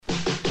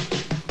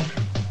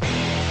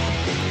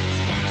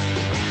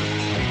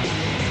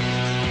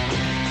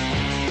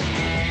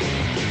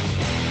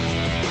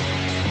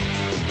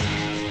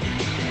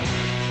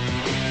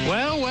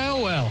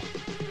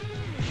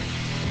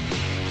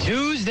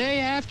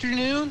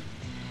afternoon,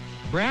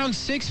 around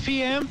 6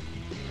 p.m.,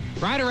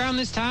 right around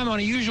this time on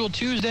a usual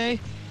Tuesday,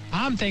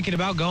 I'm thinking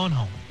about going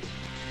home.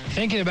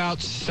 Thinking about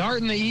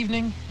starting the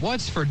evening,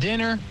 what's for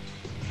dinner,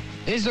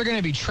 is there going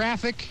to be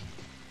traffic,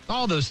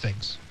 all those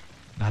things.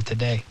 Not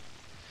today.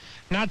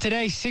 Not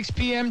today, 6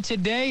 p.m.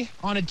 today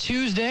on a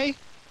Tuesday,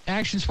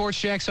 Action Sports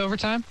Jax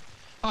Overtime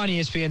on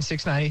ESPN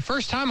 690.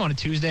 First time on a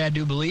Tuesday, I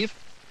do believe,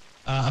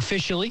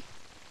 officially.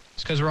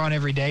 It's because we're on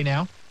every day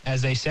now,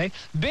 as they say.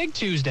 Big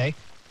Tuesday.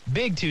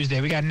 Big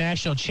Tuesday. We got a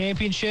national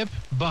championship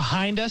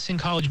behind us in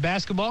college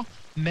basketball,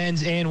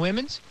 men's and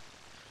women's.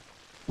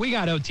 We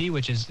got OT,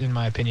 which is, in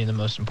my opinion, the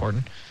most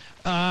important.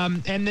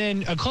 And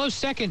then a close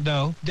second,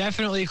 though,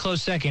 definitely a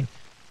close second,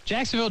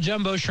 Jacksonville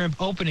Jumbo Shrimp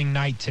opening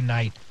night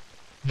tonight.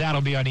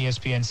 That'll be on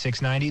ESPN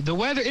 690. The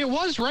weather, it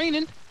was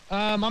raining.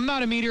 I'm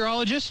not a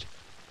meteorologist.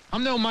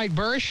 I'm no Mike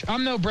Burrish.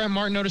 I'm no Brent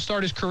Martineau to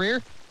start his career.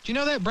 Do you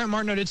know that? Brent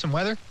Martineau did some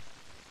weather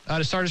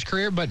to start his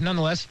career, but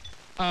nonetheless,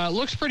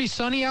 looks pretty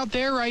sunny out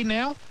there right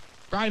now.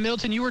 Brian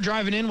Middleton, you were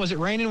driving in. Was it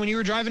raining when you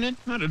were driving in?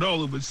 Not at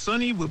all. It was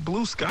sunny with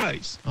blue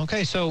skies.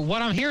 Okay, so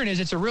what I'm hearing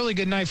is it's a really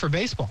good night for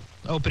baseball.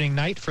 Opening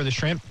night for the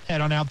Shrimp. Head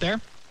on out there.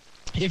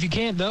 If you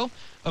can't, though,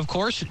 of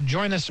course,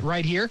 join us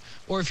right here.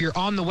 Or if you're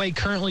on the way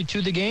currently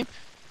to the game,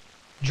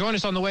 join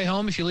us on the way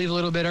home if you leave a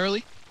little bit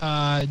early.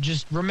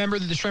 Just remember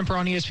that the Shrimp are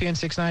on ESPN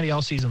 690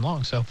 all season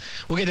long. So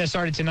we'll get that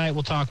started tonight.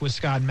 We'll talk with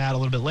Scott and Matt a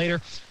little bit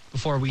later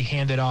before we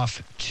hand it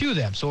off to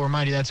them. So we'll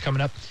remind you that's coming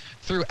up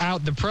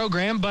throughout the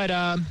program.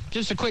 But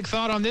just a quick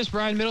thought on this,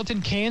 Brian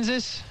Middleton,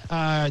 Kansas.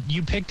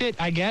 You picked it,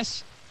 I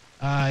guess.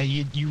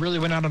 You really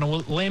went out on a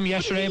limb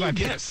yesterday. What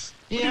do you mean, guess?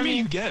 Yeah, what do you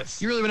mean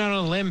guess? You really went out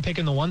on a limb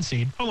picking the 1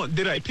 seed. Hold on.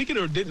 Did I pick it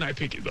or didn't I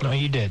pick it, though? No,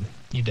 you did.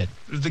 You did.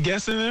 Is the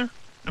guess in there?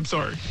 I'm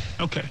sorry.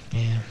 Okay.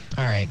 Yeah.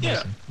 All right.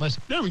 Yeah.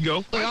 Listen. There we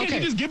go. Why can't okay.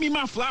 you just give me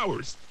my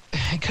flowers?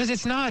 Because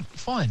it's not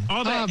fun.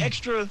 All that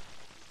extra,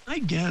 I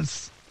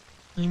guess.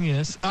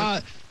 Yes.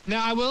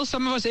 Now, I will,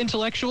 some of us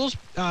intellectuals,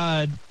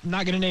 not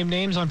going to name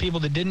names on people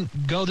that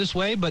didn't go this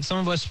way, but some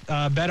of us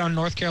bet on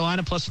North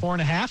Carolina plus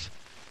 4.5.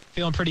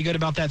 Feeling pretty good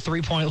about that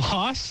 3-point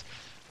loss.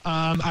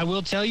 I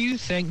will tell you,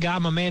 thank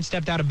God my man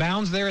stepped out of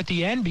bounds there at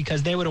the end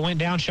because they would have went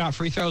down, shot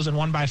free throws, and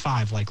won by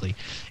 5 likely.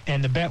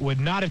 And the bet would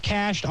not have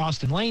cashed.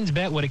 Austin Lane's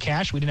bet would have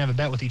cashed. We didn't have a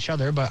bet with each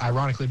other, but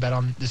ironically bet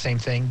on the same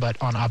thing, but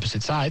on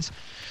opposite sides.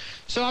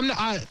 So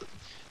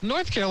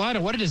North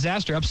Carolina, what a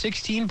disaster. Up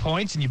 16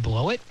 points and you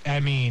blow it? I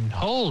mean,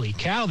 holy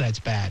cow, that's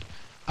bad.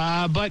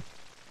 But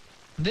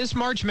this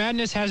March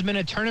Madness has been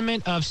a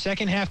tournament of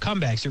second-half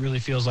comebacks, it really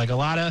feels like. A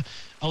lot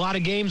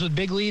of games with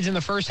big leads in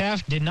the first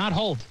half did not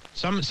hold.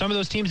 Some of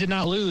those teams did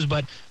not lose,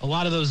 but a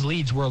lot of those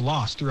leads were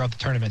lost throughout the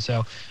tournament.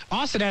 So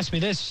Austin asked me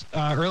this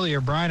earlier.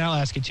 Brian, I'll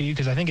ask it to you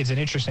because I think it's an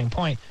interesting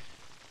point.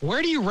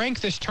 Where do you rank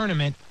this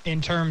tournament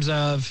in terms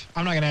of,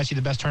 I'm not going to ask you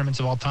the best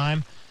tournaments of all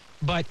time,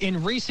 but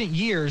in recent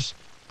years,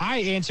 I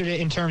answered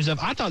it in terms of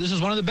I thought this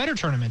was one of the better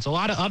tournaments. A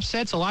lot of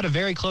upsets, a lot of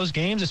very close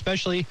games,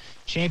 especially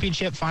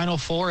championship, Final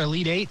Four,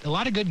 Elite Eight, a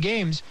lot of good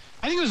games.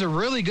 I think it was a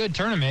really good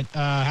tournament.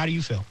 How do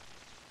you feel?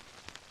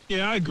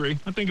 Yeah, I agree.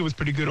 I think it was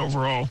pretty good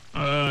overall.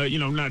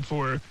 Not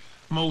for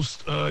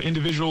most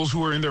individuals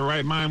who were in their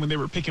right mind when they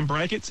were picking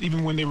brackets,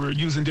 even when they were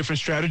using different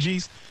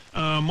strategies.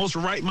 Most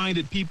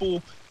right-minded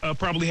people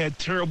probably had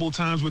terrible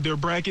times with their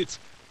brackets.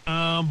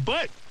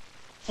 But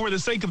for the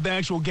sake of the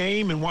actual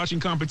game and watching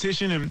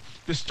competition and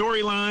the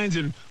storylines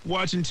and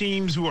watching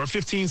teams who are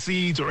 15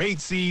 seeds or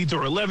 8 seeds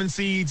or 11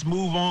 seeds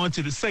move on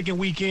to the second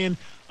weekend.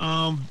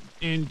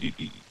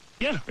 It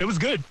was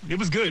good. It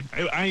was good.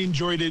 I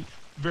enjoyed it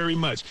very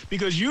much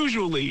because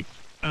usually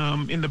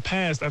in the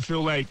past, I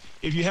feel like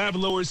if you have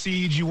lower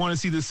seeds, you want to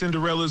see the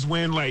Cinderellas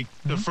win like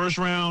the first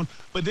round.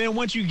 But then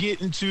once you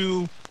get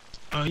into,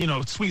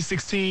 Sweet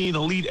 16,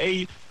 Elite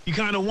 8, you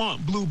kind of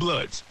want blue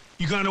bloods.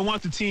 You kind of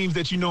want the teams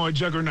that you know are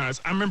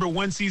juggernauts. I remember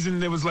one season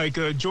there was like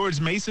George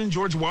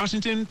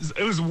Washington.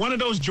 It was one of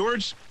those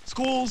George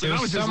schools. And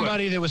I was just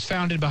somebody that was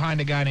founded behind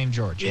a guy named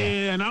George.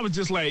 Yeah, and I was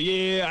just like,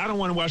 I don't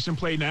want to watch them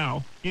play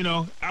now.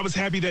 I was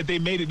happy that they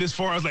made it this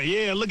far. I was like,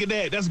 look at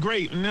that. That's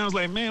great. And I was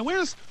like, man,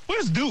 where's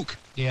Duke?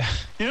 Yeah.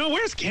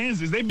 Where's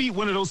Kansas? They beat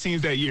one of those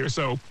teams that year.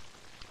 So,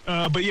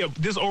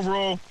 this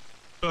overall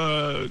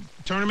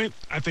tournament,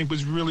 I think,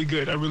 was really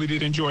good. I really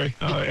did enjoy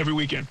every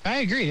weekend. I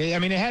agree. I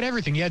mean, it had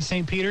everything. You had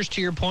St. Peter's,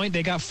 to your point.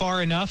 They got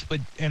far enough,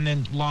 and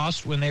then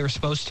lost when they were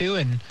supposed to.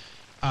 And,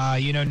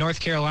 North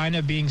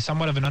Carolina being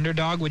somewhat of an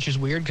underdog, which is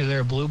weird because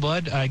they're a blue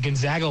blood.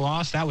 Gonzaga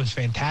lost. That was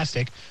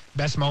fantastic.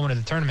 Best moment of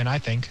the tournament, I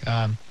think.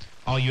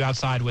 All you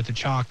outside with the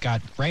chalk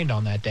got rained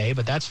on that day,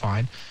 but that's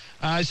fine.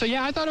 I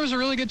thought it was a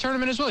really good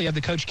tournament as well. You have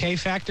the Coach K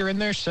factor in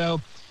there, so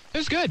it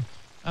was good.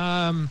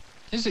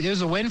 It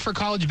was a win for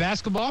college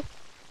basketball.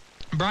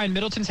 Brian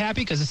Middleton's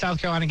happy because the South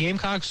Carolina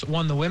Gamecocks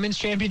won the women's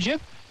championship.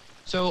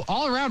 So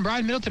all around,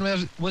 Brian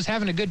Middleton was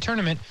having a good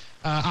tournament,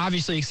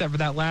 obviously except for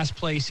that last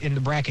place in the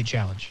bracket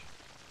challenge.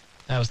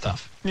 That was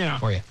tough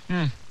for you.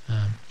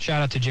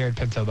 Shout out to Jared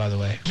Pinto, by the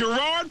way.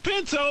 Gerard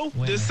Pinto,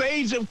 Winner. the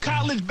sage of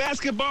college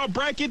basketball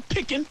bracket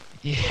picking.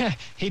 Yeah,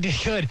 he did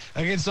good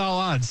against all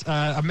odds.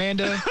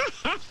 Amanda,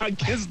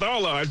 Against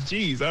all odds.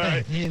 Jeez, all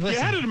right. Hey,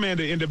 listen. How did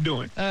Amanda end up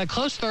doing?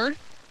 close third.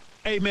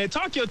 Hey, man,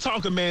 talk your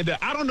talk, Amanda.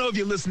 I don't know if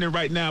you're listening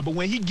right now, but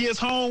when he gets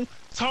home,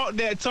 talk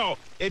that talk.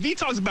 If he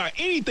talks about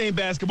anything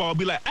basketball,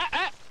 be like,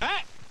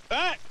 I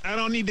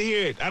don't need to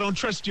hear it. I don't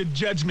trust your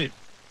judgment.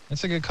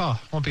 That's a good call.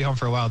 Won't be home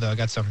for a while, though. I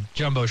got some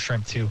jumbo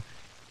shrimp to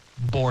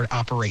board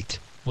operate.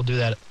 We'll do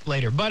that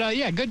later. But,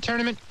 yeah, good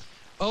tournament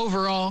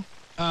overall.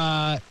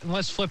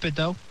 Let's flip it,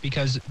 though,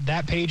 because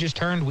that page is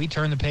turned. We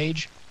turn the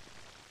page.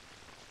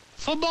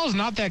 Football's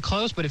not that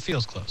close, but it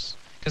feels close.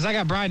 Because I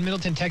got Brian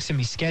Middleton texting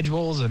me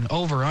schedules and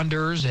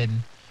over-unders and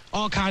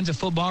all kinds of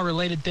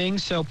football-related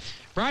things. So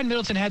Brian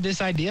Middleton had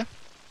this idea.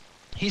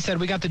 He said,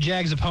 we got the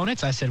Jags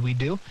opponents. I said, we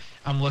do.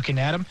 I'm looking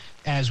at them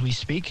as we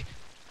speak.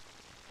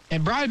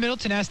 And Brian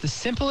Middleton asked the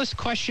simplest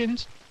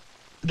questions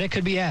that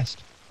could be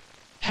asked.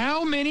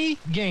 How many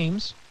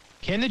games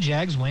can the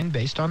Jags win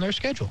based on their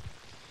schedule?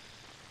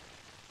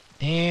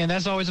 And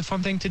that's always a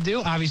fun thing to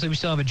do. Obviously, we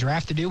still have a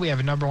draft to do. We have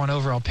a number 1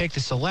 overall pick to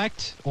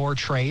select or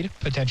trade,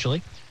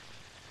 potentially.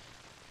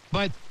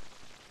 But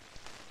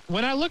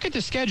when I look at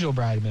the schedule,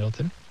 Brian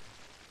Middleton,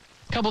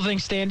 a couple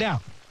things stand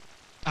out.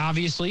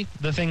 Obviously,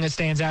 the thing that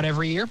stands out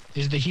every year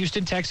is the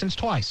Houston Texans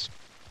twice.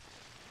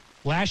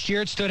 Last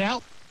year, it stood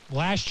out.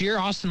 Last year,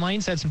 Austin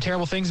Lane said some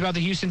terrible things about the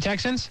Houston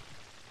Texans.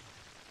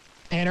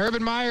 And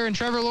Urban Meyer and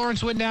Trevor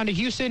Lawrence went down to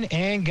Houston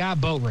and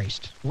got boat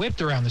raced,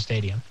 whipped around the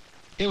stadium.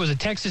 It was a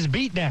Texas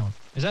beatdown.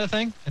 Is that a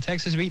thing? A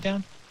Texas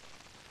beatdown?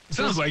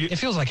 Sounds like it. It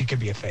feels like it could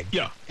be a thing.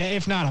 Yeah.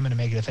 If not, I'm going to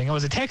make it a thing. It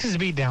was a Texas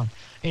beatdown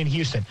in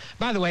Houston.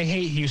 By the way,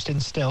 hate Houston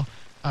still.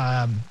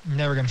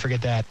 Never going to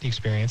forget that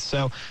experience.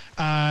 So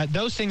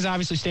those things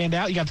obviously stand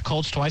out. You got the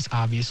Colts twice,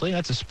 obviously.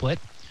 That's a split,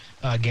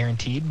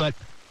 guaranteed. But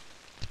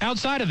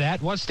outside of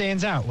that, what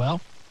stands out?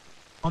 Well,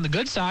 on the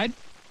good side,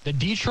 the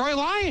Detroit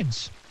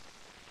Lions.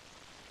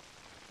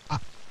 I'm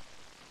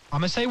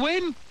going to say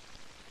win.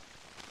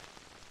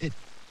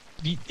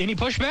 Any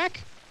pushback?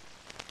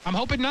 I'm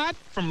hoping not.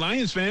 From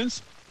Lions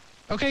fans.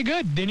 Okay,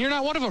 good. Then you're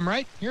not one of them,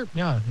 right?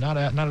 No, not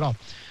at all.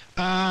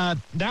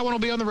 That one will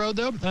be on the road,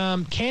 though.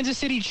 Kansas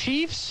City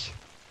Chiefs,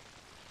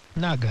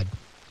 not good.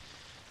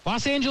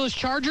 Los Angeles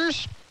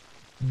Chargers,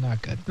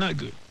 not good. Not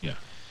good, yeah.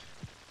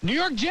 New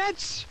York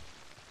Jets.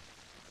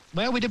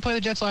 Well, we did play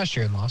the Jets last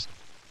year and lost.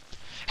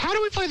 How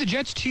do we play the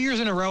Jets 2 years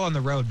in a row on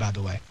the road, by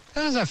the way?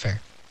 How is that fair?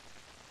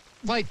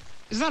 Like,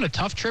 it's not a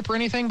tough trip or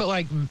anything, but,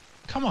 like,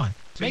 come on.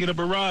 Take it up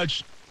with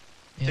Raj.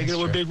 Yeah, Take it that's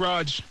up with true. Big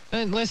Raj.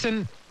 And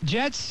listen,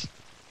 Jets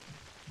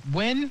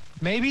win,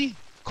 maybe,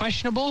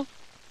 questionable.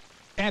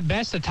 At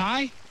best, a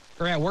tie,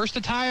 or at worst,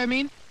 a tie, I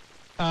mean.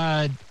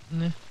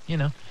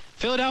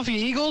 Philadelphia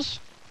Eagles,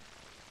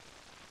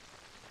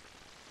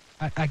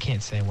 I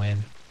can't say win.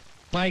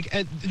 Like,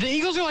 the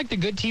Eagles are like the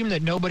good team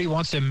that nobody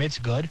wants to admit's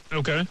good.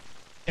 Okay.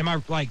 Am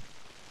I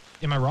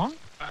wrong?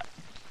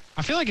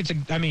 I feel like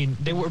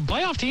they were a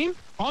playoff team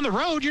on the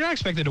road. You're not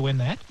expected to win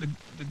that.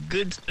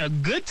 A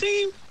good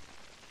team?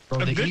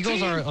 Bro, the good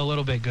Eagles team? are a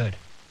little bit good.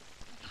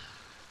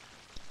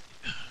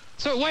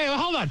 So, wait,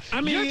 hold on.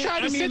 You're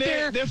trying to sit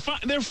there. They're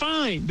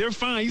fine. They're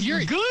fine.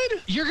 You're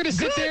good? You're going to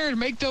sit Good. there and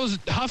make those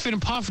huff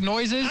and puff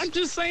noises I'm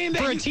just saying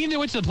that for a team that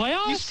went to the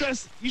playoffs?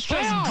 you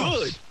stress Playoffs.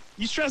 good.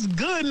 You stress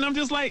good, and I'm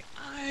just like,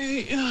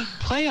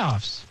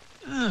 Playoffs.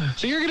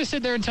 So you're going to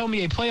sit there and tell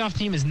me a playoff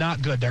team is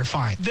not good. They're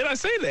fine. did I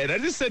say that? I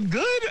just said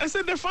good. I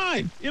said they're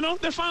fine.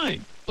 They're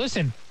fine.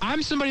 Listen,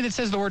 I'm somebody that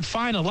says the word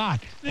fine a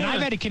lot. And Yeah.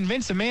 I've had to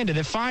convince Amanda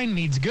that fine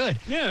means good.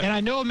 Yeah. And I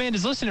know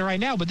Amanda's listening right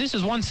now, but this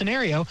is one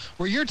scenario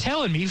where you're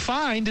telling me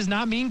fine does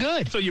not mean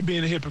good. So you're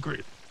being a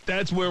hypocrite.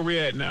 That's where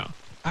we're at now.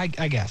 I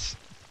guess.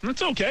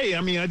 It's okay.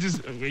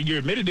 You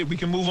admitted it. We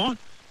can move on.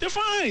 They're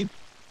fine.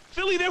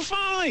 Philly, they're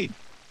fine.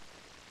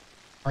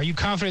 Are you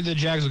confident the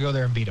Jags will go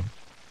there and beat them?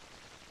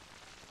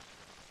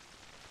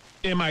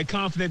 Am I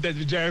confident that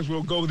the Jags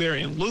will go there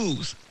and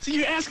lose? See,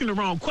 you're asking the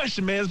wrong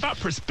question, man. It's about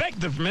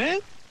perspective, man.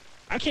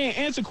 I can't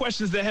answer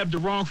questions that have the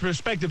wrong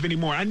perspective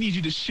anymore. I need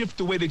you to shift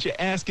the way that you're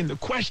asking the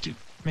question.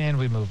 Man,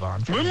 we move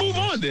on. We'll move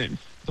on then.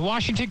 The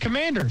Washington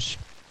Commanders.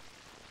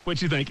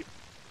 What you thinking?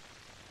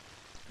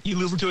 You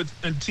losing to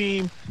a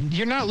team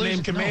You're not losing.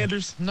 named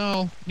Commanders?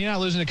 No, you're not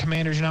losing the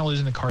Commanders. You're not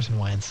losing to Carson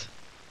Wentz.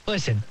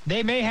 Listen,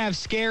 they may have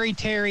Scary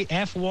Terry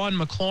F1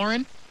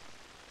 McLaurin.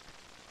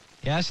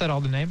 Yeah, I said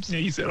all the names. Yeah,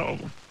 you said all of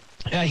them.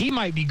 He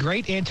might be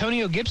great.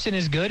 Antonio Gibson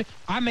is good.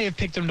 I may have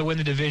picked him to win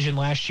the division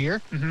last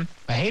year. Mm-hmm.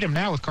 I hate him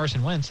now with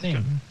Carson Wentz.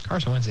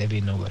 Carson Wentz, they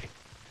beat nobody.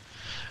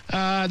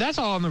 That's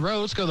all on the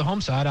road. Let's go to the home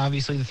side.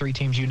 Obviously, the three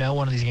teams you know.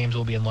 One of these games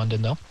will be in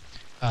London, though.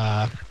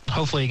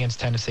 Hopefully against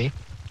Tennessee,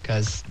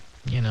 because,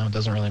 it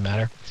doesn't really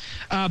matter.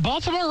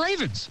 Baltimore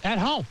Ravens at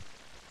home.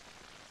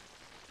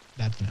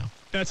 That's a no.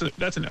 That's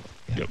a no.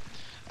 Yeah.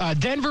 Yep.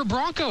 Denver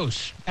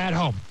Broncos at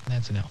home.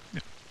 That's a no. Yeah.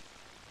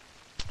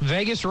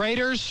 Vegas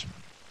Raiders.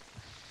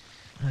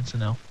 That's a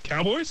no.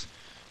 Cowboys?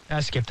 I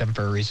skipped them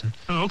for a reason.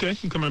 Oh, okay.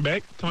 I'm coming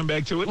back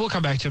to it. We'll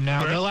come back to them now.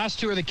 All right. The last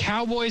two are the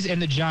Cowboys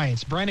and the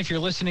Giants. Brent, if you're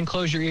listening,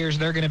 close your ears.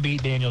 They're going to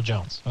beat Daniel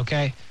Jones,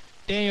 okay?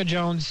 Daniel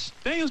Jones.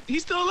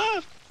 He's still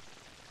alive.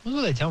 What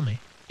do they tell me?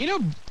 You know,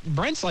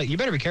 Brent's like, you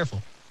better be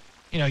careful.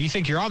 You know, you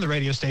think you're on the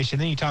radio station,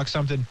 then you talk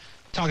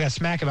that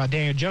smack about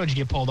Daniel Jones, you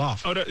get pulled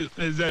off. Oh,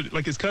 is that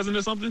like his cousin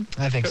or something?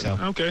 I think so.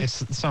 Okay.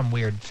 It's some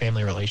weird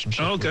family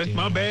relationship. Oh, okay.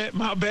 My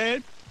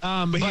bad.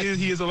 But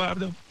he is alive,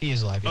 though? He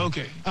is alive, yeah.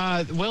 Okay.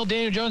 Will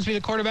Daniel Jones be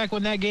the quarterback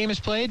when that game is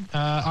played?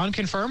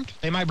 Unconfirmed.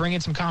 They might bring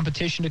in some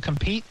competition to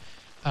compete,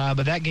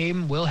 but that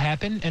game will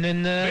happen. And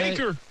then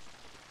Baker.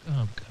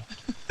 Oh,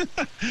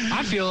 God.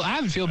 I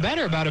feel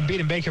better about him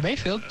beating Baker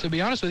Mayfield, to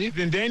be honest with you.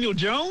 Then Daniel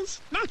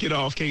Jones? Knock it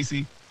off,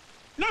 Casey.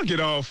 Knock it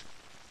off.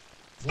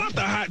 Stop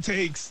the hot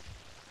takes.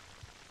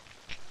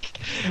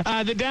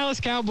 The Dallas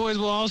Cowboys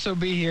will also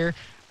be here.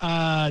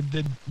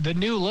 The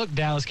new look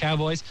Dallas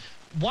Cowboys.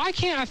 Why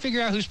can't I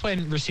figure out who's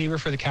playing receiver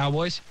for the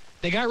Cowboys?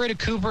 They got rid of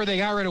Cooper. They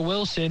got rid of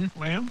Wilson.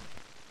 Lamb?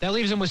 That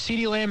leaves them with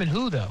CeeDee Lamb and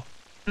who, though?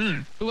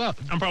 Who else?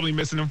 I'm probably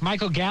missing him.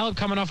 Michael Gallup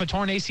coming off a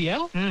torn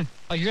ACL? Like,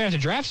 you're going to have to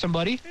draft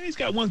somebody. Yeah, he's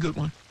got one good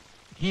one.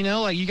 You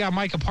know, like, you got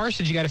Micah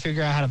Parsons. You got to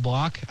figure out how to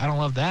block. I don't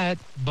love that.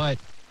 But,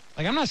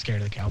 like, I'm not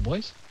scared of the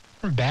Cowboys.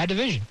 They're in a bad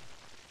division.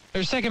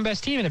 They're the second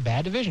best team in a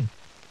bad division.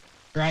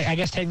 Right? I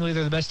guess technically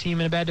they're the best team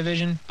in a bad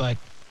division, but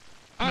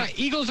all right,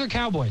 Eagles or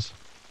Cowboys?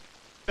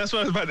 That's what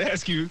I was about to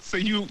ask you. So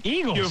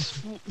Eagles.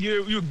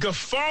 You're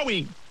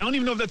guffawing. I don't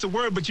even know if that's a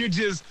word, but you're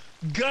just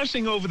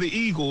gushing over the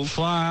Eagles.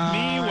 Fly.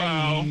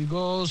 Meanwhile,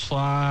 Eagles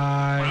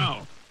fly.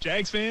 wow.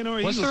 Jags fan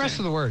or What's Eagles the rest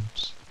fan? of the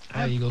words?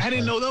 Fly, Eagles I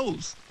didn't fly. know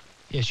those.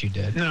 Yes, you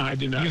did. No, I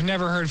did not. You've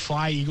never heard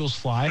fly, Eagles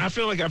fly? I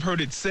feel like I've heard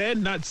it said,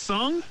 not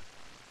sung.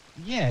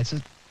 Yeah, it's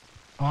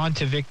on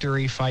to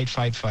victory, fight,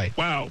 fight, fight.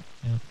 Wow.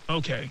 Yeah.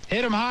 Okay.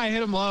 Hit them high,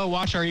 hit them low,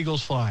 watch our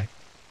Eagles fly.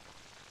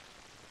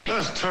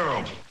 That's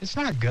terrible. It's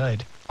not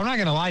good. I'm not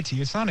going to lie to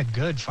you. It's not a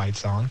good fight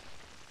song.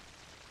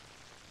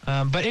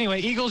 But anyway,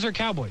 Eagles or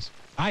Cowboys?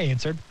 I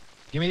answered.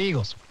 Give me the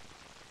Eagles.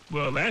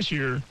 Well, last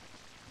year,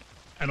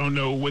 I don't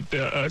know what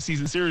the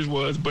season series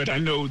was, but I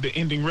know the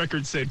ending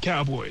record said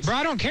Cowboys. Bro,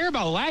 I don't care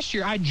about last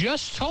year. I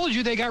just told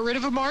you they got rid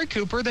of Amari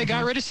Cooper. They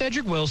got rid of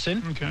Cedric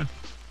Wilson. Okay.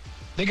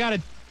 They got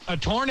a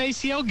torn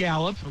ACL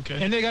Gallup.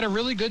 Okay. And they got a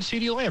really good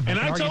CeeDee Lamb. And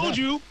I can argue told that.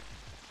 you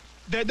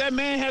that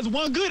man has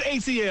one good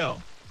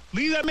ACL.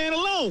 Leave that man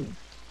alone.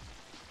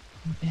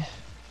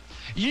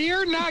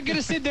 You're not going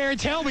to sit there and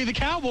tell me the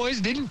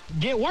Cowboys didn't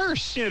get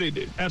worse. Yeah, they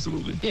did.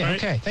 Absolutely. Yeah, right?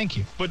 okay. Thank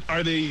you. But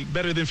are they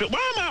better than Phil?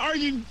 Why am I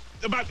arguing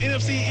about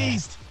NFC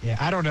East? Yeah,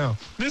 I don't know.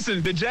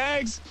 Listen, the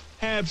Jags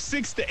have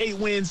 6 to 8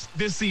 wins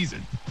this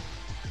season.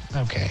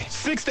 Okay.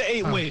 6 to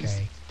 8 wins.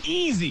 Okay.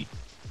 Easy.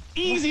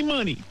 Easy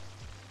money.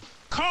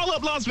 Call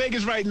up Las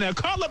Vegas right now.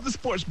 Call up the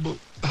sports book.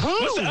 Who?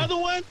 What's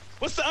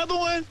the other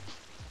one?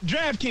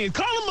 DraftKings.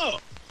 Call them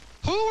up.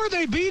 Who are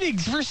they beating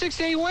for 6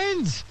 to 8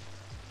 wins?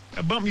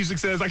 Bump music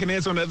says I can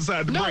answer on the other side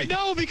of the break.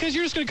 No, because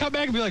you're just going to come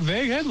back and be like,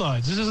 vague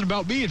headlines. This isn't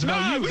about me. It's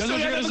about you. We That's still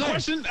what you're got going another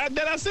to say. question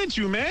that I sent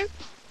you, man.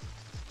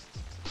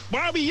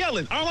 Why are we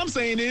yelling? All I'm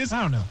saying is,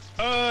 I don't know.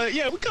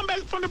 yeah, we come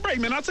back from the break,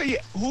 man. I'll tell you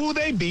who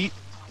they beat,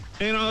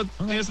 and I'll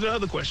answer the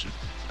other question.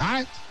 All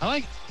right. I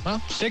like it.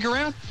 Well, stick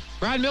around.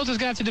 Brian Milton's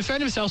got to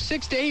defend himself.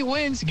 6 to 8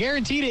 wins.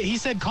 Guaranteed it. He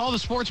said call the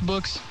sports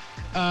books.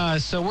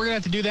 So we're going to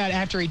have to do that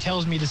after he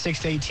tells me the 6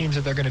 to 8 teams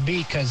that they're going to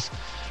beat, because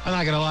I'm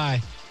not going to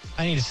lie.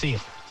 I need to see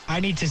it. I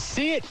need to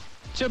see it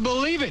to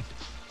believe it.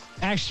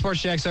 Action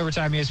Sports Jacks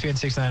Overtime, ESPN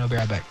 6-9. We'll be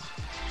right back.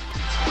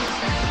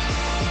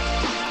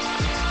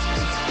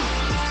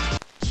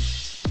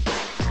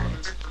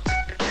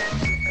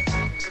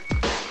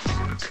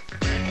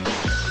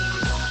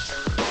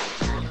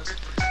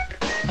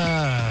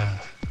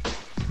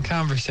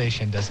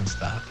 Conversation doesn't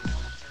stop.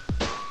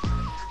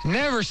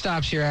 Never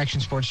stops here. Action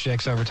Sports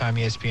Jacks Overtime,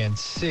 ESPN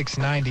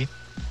 690.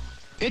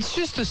 It's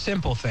just the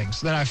simple things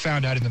that I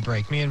found out in the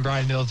break. Me and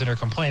Brian Middleton are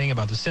complaining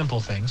about the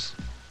simple things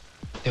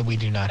that we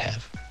do not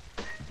have.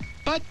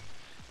 But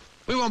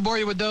we won't bore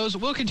you with those.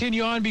 We'll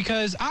continue on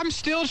because I'm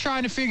still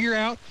trying to figure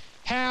out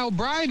how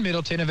Brian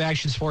Middleton of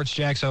Action Sports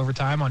Jacks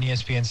Overtime on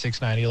ESPN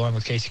 690 along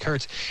with Casey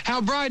Kurtz, how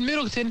Brian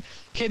Middleton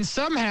can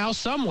somehow,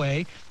 some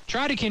way,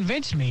 try to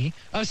convince me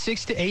of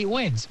 6 to 8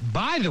 wins.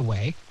 By the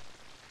way,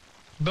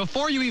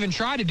 before you even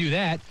try to do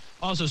that,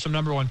 also some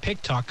number one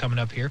pick talk coming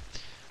up here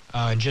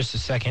in just a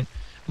second.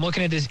 I'm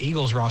looking at this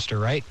Eagles roster,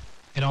 right?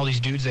 And all these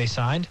dudes they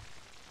signed.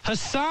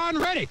 Hassan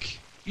Reddick.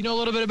 You know a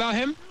little bit about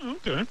him?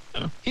 Okay.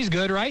 Yeah. He's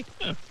good, right?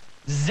 Yeah.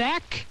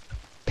 Zach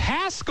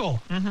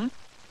Pascal. Mm-hmm.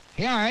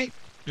 Yeah, all right.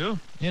 Yeah.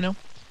 You know.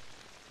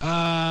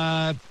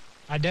 I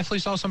definitely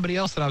saw somebody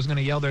else that I was going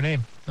to yell their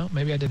name. No,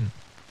 maybe I didn't.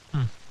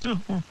 Oh,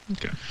 well,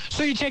 okay.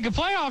 So you take a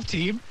playoff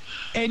team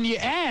and you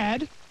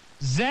add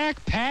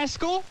Zach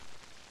Pascal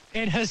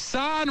and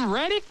Hassan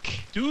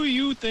Reddick? Do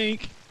you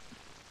think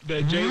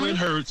that Jalen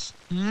Hurts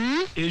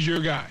is your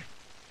guy?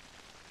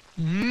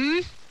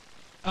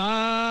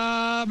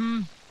 All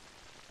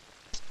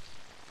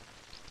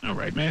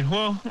right, man.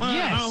 Well,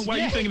 Yes, why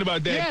are you thinking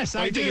about that? Yes,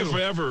 why I you taking do.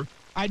 forever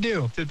I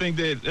do. to think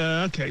that,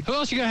 okay. Who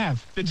else you going to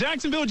have? The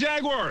Jacksonville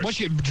Jaguars. What,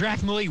 you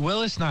draft Malik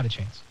Willis? Not a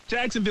chance.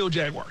 Jacksonville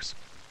Jaguars.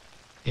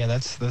 Yeah,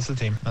 that's the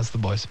team. That's the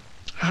boys.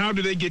 How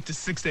do they get to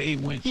 6 to 8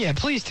 wins? Yeah,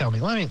 please tell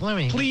me. Let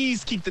me.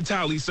 Please keep the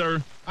tally,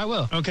 sir. I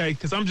will. Okay,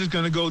 because I'm just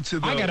going to go to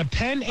the I got a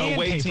pen and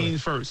away paper.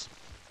 teams first.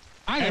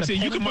 I got Actually, a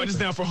pen you can and mark this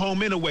paper. down for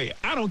home and away.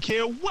 I don't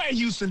care what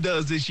Houston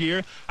does this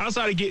year,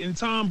 outside of getting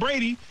Tom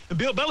Brady and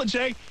Bill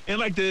Belichick and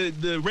like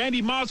the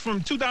Randy Moss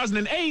from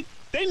 2008.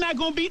 They're not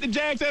going to beat the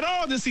Jags at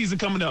all this season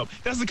coming up.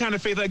 That's the kind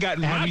of faith I got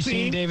in Have my you team.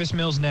 seen Davis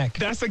Mills' neck?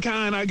 That's the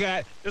kind I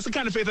got. That's the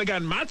kind of faith I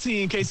got in my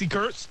team, Casey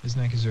Kurtz. His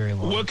neck is very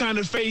long. What kind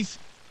of faith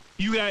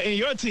you got in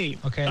your team?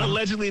 Okay.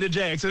 Allegedly the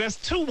Jags. So that's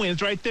 2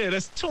 wins right there.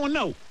 That's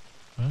 2-0.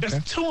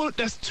 Okay.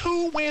 That's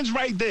two wins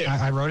right there.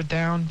 I wrote it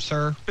down,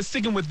 sir. But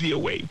sticking with the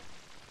away,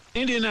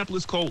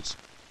 Indianapolis Colts,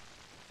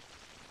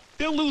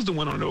 they'll lose the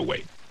one on the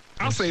away.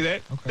 I'll Yes. say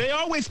that. Okay. They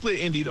always split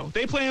Indy, though.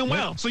 They playing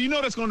well. So you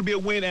know that's going to be a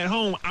win at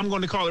home. I'm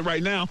going to call it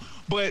right now.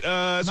 But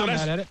so Not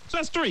mad at it.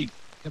 that's 3.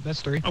 Yep,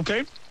 that's 3.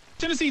 Okay.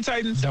 Tennessee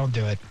Titans. Don't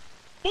do it.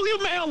 We'll give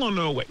them an L on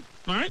the away.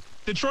 All right.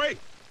 Detroit,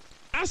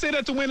 I say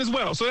that to win as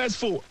well. So that's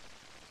 4.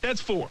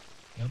 That's 4.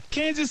 Yep.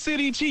 Kansas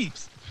City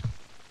Chiefs.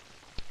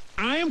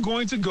 I am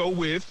going to go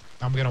with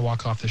I'm going to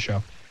walk off the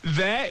show.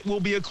 that will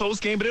be a close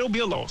game, but it'll be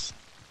a loss.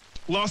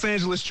 Los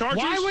Angeles Chargers.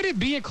 Why would it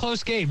be a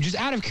close game? Just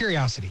out of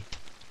curiosity.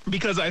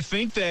 Because I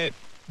think that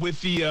with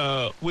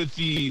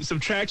the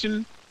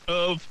subtraction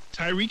of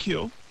Tyreek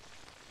Hill,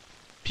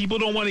 people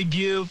don't want to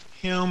give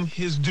him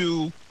his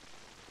due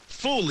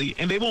fully,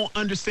 and they won't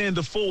understand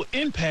the full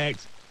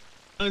impact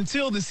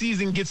until the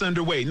season gets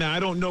underway. Now, I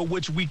don't know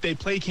which week they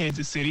play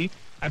Kansas City.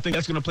 I think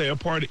that's going to play a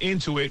part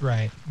into it.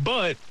 Right.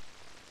 But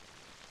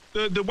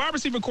the wide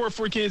receiver core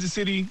for Kansas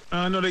City,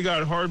 I know they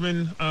got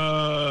Hardman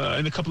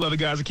and a couple other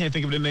guys. I can't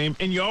think of their name.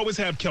 And you always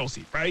have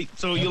Kelsey, right?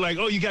 So you're like,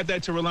 oh, you got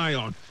that to rely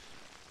on.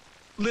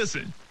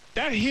 Listen,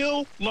 that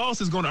Hill loss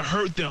is going to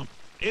hurt them.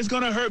 It's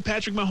going to hurt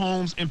Patrick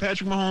Mahomes, and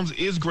Patrick Mahomes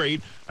is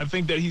great. I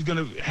think that he's going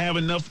to have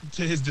enough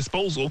to his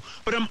disposal.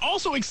 But I'm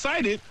also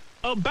excited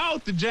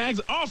about the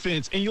Jags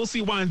offense, and you'll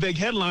see why in vague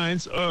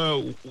headlines,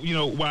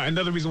 why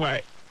another reason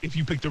why if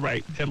you pick the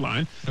right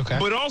headline. Okay.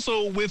 But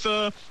also with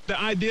the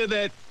idea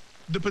that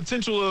the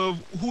potential of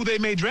who they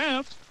may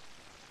draft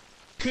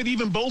could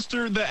even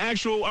bolster the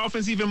actual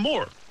offense even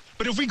more.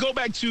 But if we go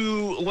back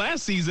to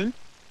last season,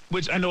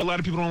 which I know a lot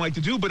of people don't like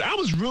to do, but I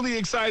was really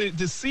excited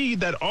to see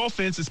that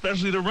offense,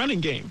 especially the running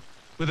game,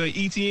 with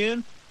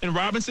ETN and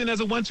Robinson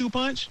as a 1-2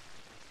 punch,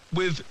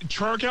 with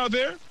Chark out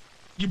there.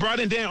 You brought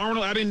in Dan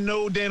Arnold. I didn't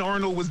know Dan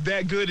Arnold was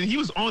that good, and he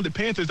was on the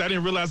Panthers. I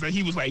didn't realize that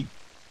he was like,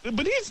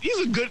 but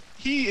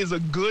he is a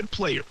good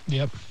player.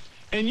 Yep.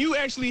 And you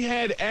actually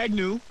had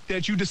Agnew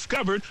that you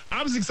discovered.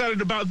 I was excited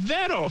about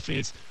that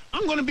offense.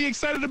 I'm going to be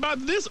excited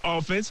about this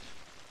offense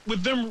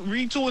with them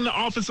retooling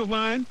the offensive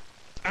line.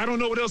 I don't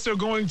know what else they're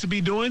going to be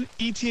doing.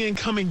 ETN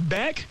coming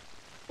back.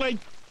 Like,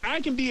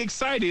 I can be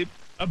excited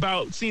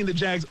about seeing the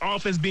Jags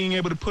offense being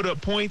able to put up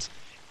points.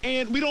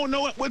 And we don't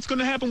know what's going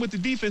to happen with the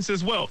defense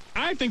as well.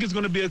 I think it's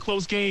going to be a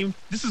close game.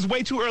 This is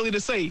way too early to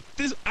say.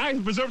 I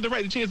reserve the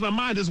right to change my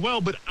mind as well,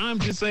 but I'm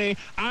just saying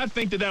I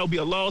think that will be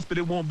a loss, but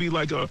it won't be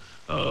like a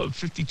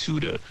 52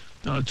 to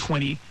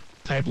 20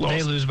 type loss.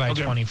 They lose by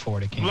Okay. 24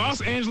 to Kansas Los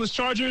City. Angeles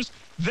Chargers,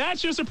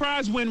 that's your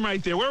surprise win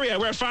right there. Where are we at?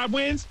 We're at 5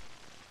 wins.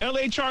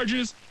 LA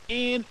Chargers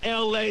in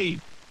LA.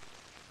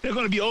 They're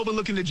going to be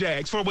overlooking the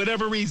Jags for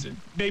whatever reason.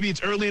 Maybe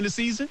it's early in the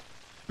season.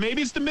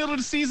 Maybe it's the middle of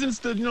the season. It's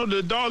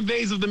the dog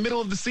days of the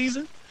middle of the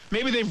season.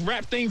 Maybe they've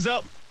wrapped things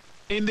up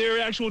in their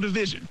actual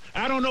division.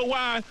 I don't know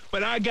why,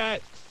 but I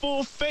got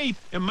full faith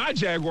in my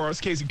Jaguars,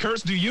 Casey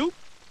Kurtz. Do you?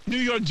 New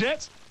York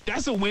Jets,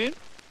 that's a win.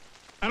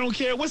 I don't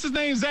care. What's his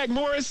name? Zach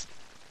Morris?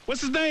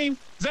 What's his name?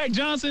 Zach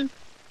Johnson?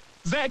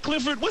 Zach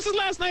Clifford? What's his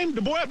last name?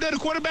 The boy up there, the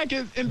quarterback?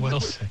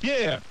 Wilson.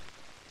 Yeah.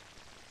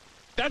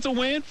 That's a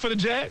win for the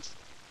Jags.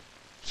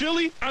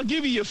 Philly, I'll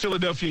give you your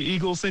Philadelphia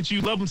Eagles since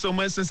you love them so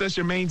much, since that's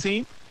your main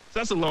team. So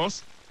that's a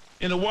loss.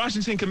 And the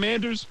Washington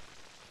Commanders,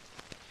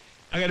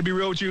 I got to be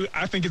real with you.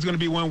 I think it's going to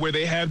be one where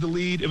they have the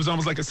lead. It was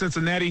almost like a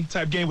Cincinnati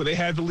type game where they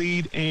have the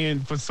lead,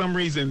 and for some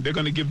reason they're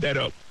going to give that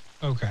up.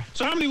 Okay.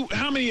 So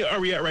how many are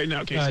we at right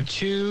now, Casey?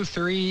 2,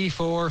 3,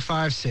 4,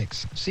 5,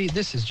 6. See,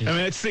 this is just. I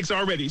mean, that's 6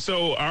 already.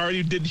 So I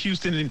already did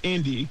Houston and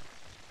Indy.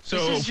 So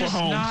This is for just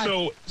home.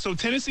 not- So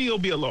Tennessee will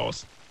be a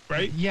loss,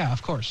 right? Yeah,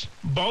 of course.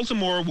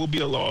 Baltimore will be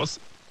a loss.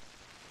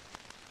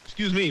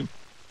 Excuse me.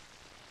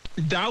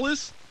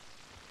 Dallas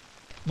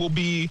will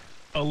be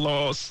a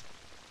loss.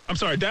 I'm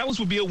sorry, Dallas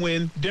will be a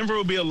win. Denver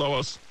will be a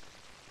loss.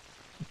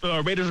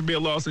 Raiders will be a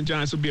loss, and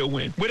Giants will be a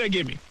win. Where'd that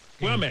get me?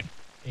 Where I'm at?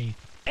 8.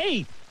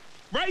 8.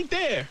 Right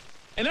there.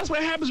 And that's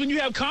what happens when you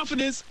have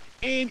confidence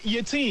in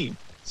your team.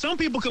 Some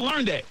people can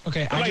learn that.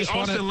 Okay, I like just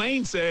wanna- Austin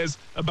Lane says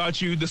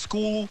about you, the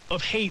School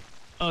of Hate,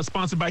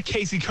 sponsored by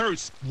Casey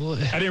Kurtz. Well,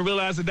 I didn't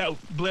realize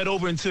that bled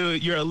over into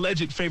your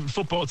alleged favorite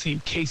football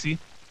team, Casey.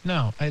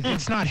 no,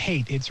 it's not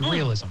hate. It's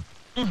realism.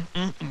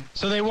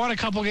 So they won a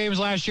couple games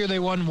last year. They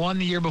won one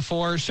the year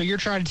before. So you're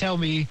trying to tell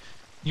me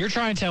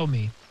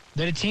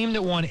that a team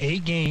that won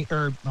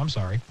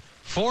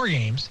 4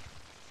 games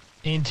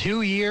in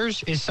 2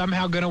 years is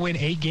somehow going to win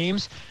 8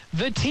 games?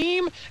 The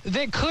team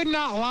that could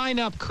not line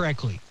up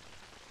correctly.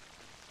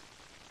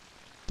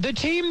 The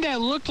team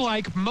that looked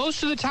like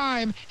most of the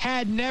time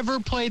had never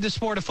played the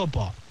sport of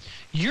football.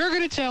 You're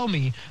going to tell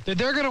me that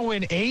they're going to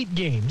win 8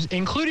 games,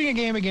 including a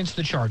game against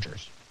the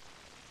Chargers.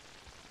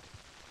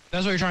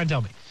 That's what you're trying to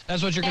tell me.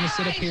 That's what you're going to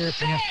sit up here. I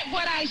said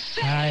what I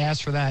said. I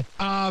asked for that.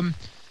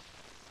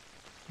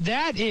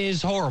 That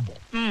is horrible.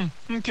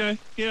 Okay.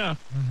 Yeah.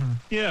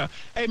 Yeah.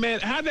 Hey, man,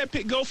 how'd that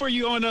pick go for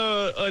you on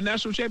a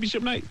national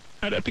championship night?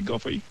 How'd that pick go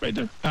for you right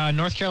there?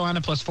 North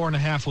Carolina plus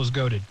 4.5 was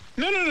goated.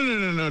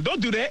 No.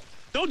 Don't do that.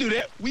 Don't do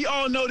that. We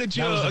all know that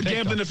you're a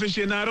gambling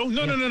aficionado.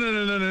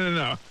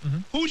 No.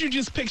 Who'd you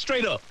just pick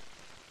straight up?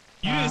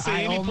 You didn't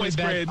say any point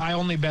spread. I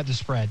only bet the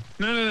spread.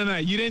 No.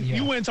 You didn't. Yeah.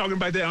 You weren't talking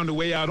about that on the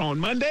way out on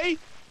Monday.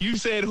 You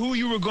said who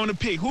you were going to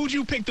pick. Who'd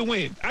you pick to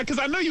win? Because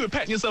I know you were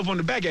patting yourself on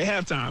the back at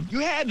halftime. You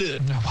had to.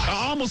 No,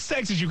 I almost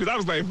texted you because I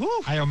was like,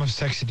 whoo. I almost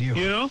texted you.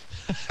 You know?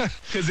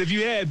 Because if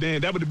you had,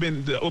 man, that would have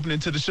been the opening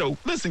to the show.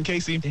 Listen,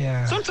 Casey.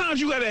 Yeah.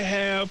 Sometimes you got to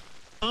have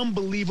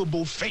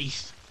unbelievable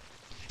faith.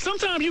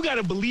 Sometimes you got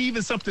to believe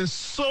in something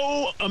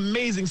so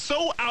amazing,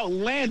 so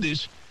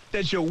outlandish,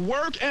 that your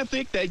work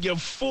ethic, that your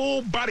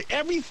full body,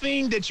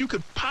 everything that you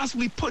could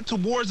possibly put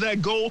towards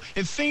that goal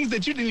and things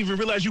that you didn't even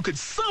realize you could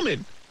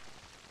summon,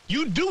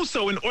 you do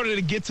so in order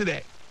to get to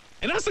that.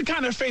 And that's the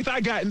kind of faith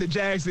I got in the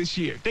Jags this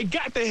year. They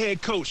got the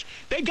head coach.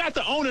 They got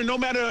the owner, no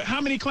matter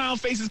how many clown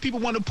faces people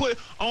want to put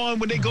on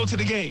when they go to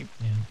the game.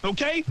 Yeah.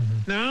 Okay?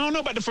 Now, I don't know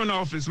about the front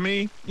office,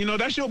 man. You know,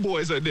 that's your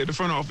boys out there, the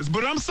front office.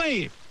 But I'm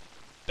saying,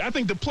 I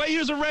think the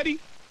players are ready.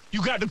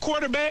 You got the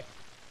quarterback.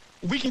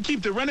 We can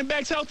keep the running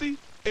backs healthy.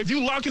 If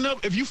you locking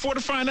up, if you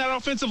fortifying that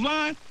offensive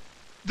line,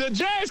 the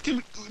Jags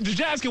can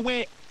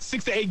win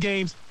 6 to 8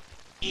 games.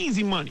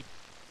 Easy money.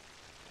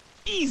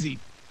 Easy.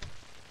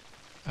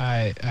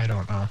 I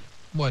don't know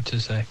what to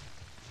say.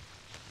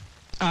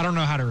 I don't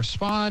know how to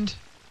respond.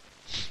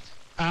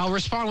 I'll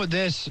respond with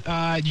this.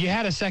 You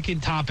had a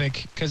second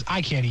topic because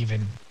I can't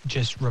even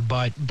just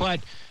rebut. But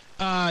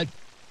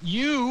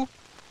you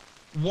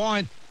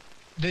want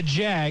the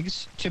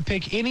Jags to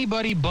pick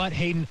anybody but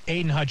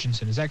Aiden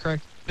Hutchinson. Is that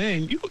correct?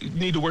 Man, you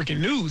need to work in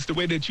news the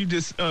way that you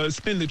just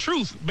spin the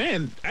truth.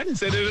 Man, I didn't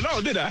say that at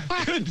all, did I?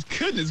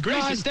 Goodness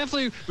gracious. No, it's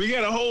definitely. We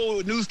got a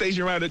whole news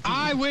station around it.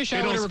 I wish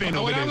I would have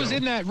recorded. When I was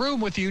in that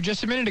room with you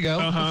just a minute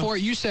ago, before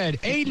you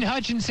said Aiden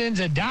Hutchinson's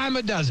a dime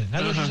a dozen.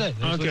 That's what you said.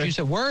 That's what you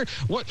said. Word.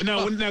 What?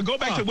 Now go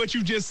back to what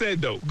you just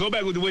said, though. Go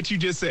back with what you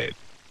just said.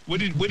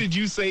 What did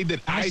you say that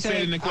I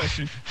said in the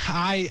question?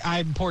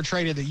 I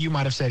portrayed it that you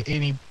might have said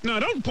any. No,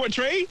 don't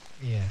portray.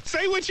 Yeah.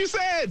 Say what you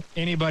said.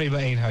 Anybody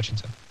but Aiden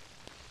Hutchinson.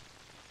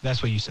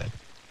 That's what you said.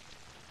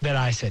 That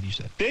I said you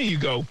said. There you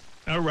go.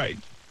 All right.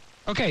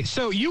 Okay,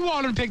 so you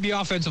want him to pick the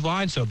offensive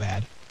line so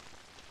bad.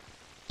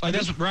 Like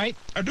that's right?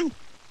 I do.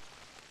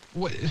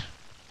 What?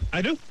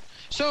 I do.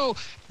 So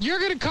you're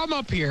going to come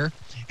up here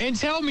and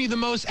tell me the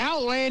most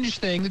outlandish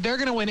thing, that they're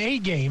going to win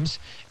 8 games,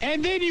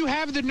 and then you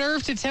have the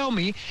nerve to tell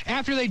me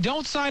after they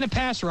don't sign a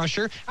pass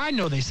rusher. I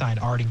know they signed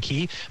Arden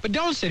Key, but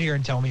don't sit here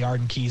and tell me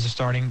Arden Key is a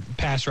starting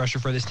pass rusher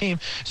for this team.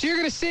 So you're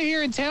going to sit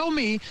here and tell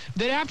me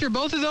that after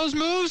both of those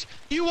moves,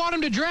 you want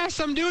him to draft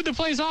some dude that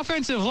plays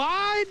offensive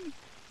line?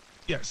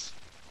 Yes.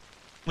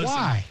 Listen,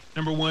 Why?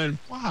 Number one,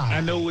 Why? I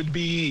know it would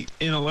be,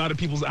 in a lot of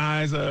people's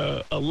eyes,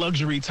 a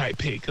luxury type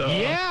pick.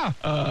 Yeah.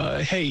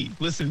 Hey,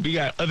 listen, we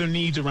got other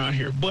needs around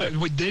here. But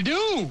What they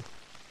do?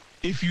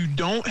 if you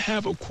don't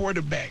have a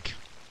quarterback,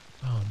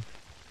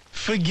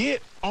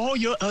 forget all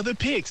your other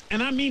picks.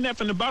 And I mean that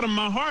from the bottom of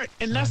my heart.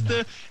 And that's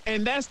the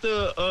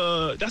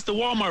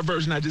Walmart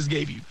version I just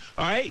gave you.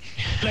 All right?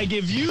 Like,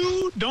 if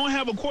you don't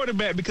have a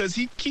quarterback because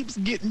he keeps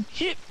getting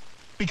hit,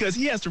 because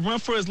he has to run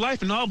for his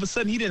life, and all of a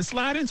sudden he didn't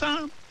slide in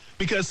time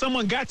because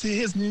someone got to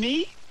his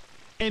knee,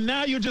 and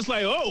now you're just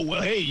like, oh,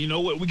 well, hey, you know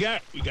what? We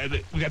got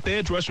the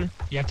edge rusher.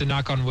 You have to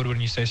knock on wood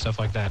when you say stuff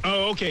like that.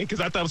 Oh, okay, because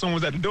I thought someone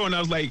was at the door, and I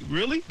was like,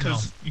 really?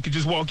 Because you could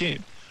just walk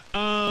in.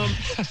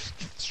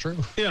 It's true.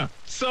 Yeah.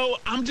 So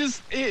I'm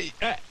just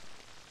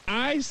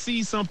I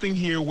see something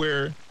here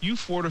where you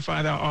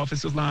fortify that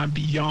offensive line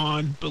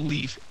beyond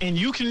belief, and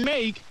you can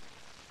make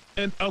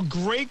a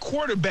great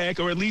quarterback,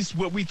 or at least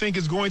what we think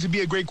is going to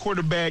be a great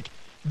quarterback,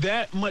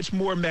 that much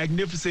more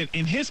magnificent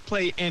in his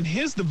play and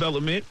his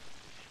development.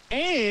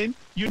 And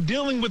you're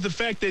dealing with the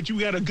fact that you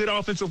got a good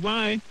offensive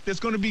line that's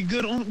going to be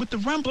good with the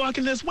run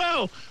blocking as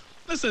well.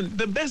 Listen,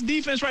 the best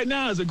defense right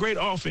now is a great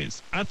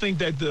offense. I think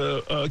that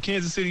the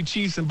Kansas City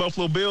Chiefs and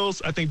Buffalo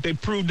Bills, I think they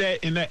proved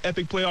that in that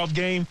epic playoff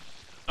game,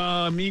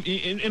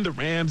 in the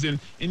Rams and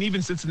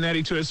even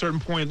Cincinnati to a certain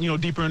point,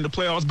 deeper in the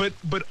playoffs.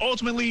 But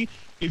ultimately,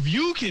 if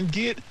you can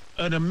get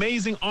an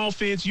amazing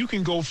offense, you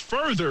can go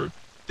further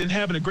than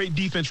having a great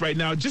defense right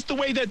now, just the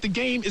way that the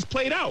game is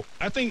played out.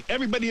 I think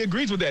everybody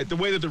agrees with that. The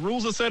way that the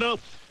rules are set up,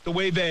 the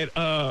way that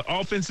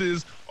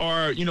offenses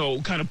are,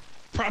 kind of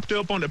propped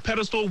up on the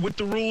pedestal with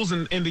the rules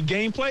and the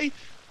gameplay.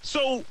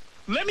 So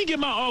let me get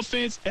my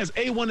offense as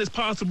A1 as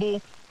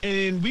possible,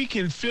 and we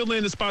can fill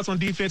in the spots on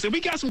defense. And we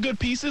got some good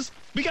pieces.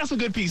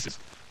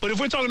 But if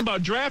we're talking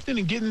about drafting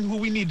and getting who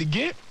we need to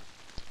get,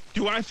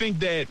 do I think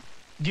that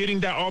getting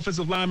that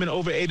offensive lineman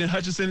over Aiden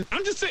Hutchinson,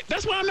 I'm just saying,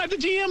 that's why I'm not the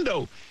GM,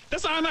 though.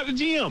 That's why I'm not the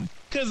GM.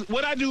 Because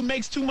what I do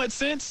makes too much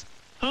sense,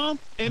 huh?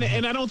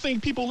 And I don't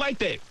think people like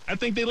that. I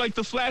think they like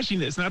the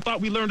flashiness. And I thought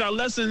we learned our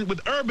lesson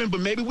with Urban, but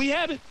maybe we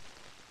haven't.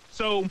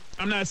 So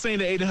I'm not saying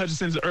that Aiden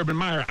Hutchinson's an Urban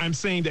Meyer. I'm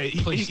saying that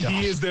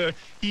he is the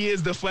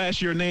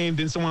flashier name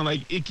than someone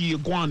like Ike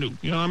Ekwonu.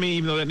 You know what I mean?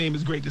 Even though that name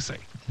is great to say.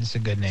 It's a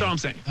good name. That's all I'm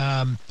saying.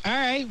 All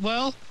right.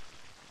 Well,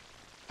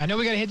 I know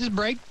we got to hit this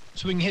break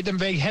so we can hit them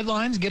vague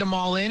headlines, get them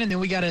all in, and then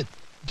we got to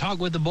talk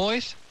with the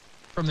boys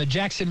from the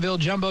Jacksonville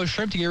Jumbo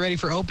Shrimp to get ready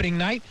for opening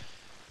night.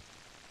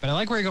 But I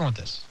like where you're going with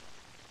this.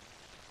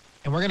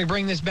 And we're going to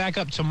bring this back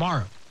up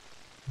tomorrow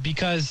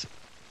because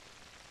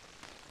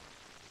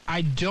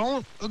I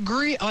don't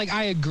agree. Like,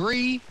 I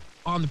agree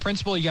on the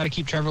principle you got to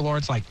keep Trevor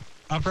Lawrence, like,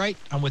 upright.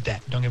 I'm with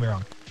that. Don't get me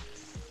wrong.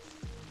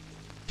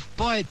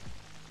 But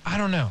I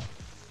don't know.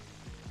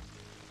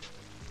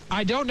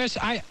 I don't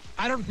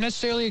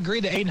necessarily agree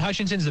that Aiden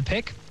Hutchinson's the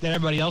pick that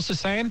everybody else is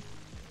saying.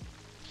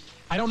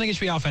 I don't think it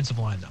should be offensive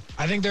line, though.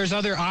 I think there's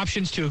other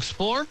options to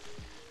explore.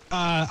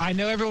 I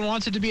know everyone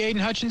wants it to be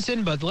Aiden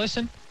Hutchinson, but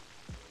listen,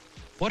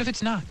 what if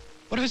it's not?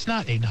 What if it's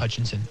not Aiden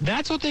Hutchinson?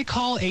 That's what they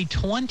call a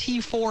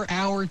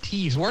 24-hour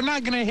tease. We're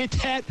not going to hit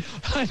that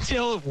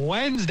until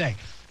Wednesday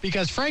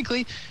because,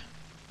 frankly,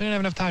 we don't have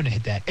enough time to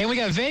hit that. And we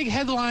got vague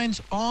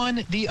headlines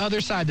on the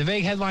other side. The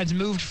vague headlines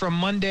moved from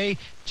Monday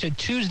to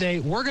Tuesday.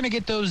 We're going to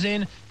get those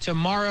in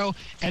tomorrow,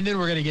 and then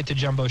we're going to get to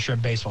Jumbo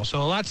Shrimp Baseball.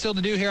 So a lot still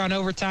to do here on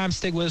Overtime.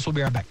 Stick with us. We'll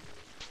be right back.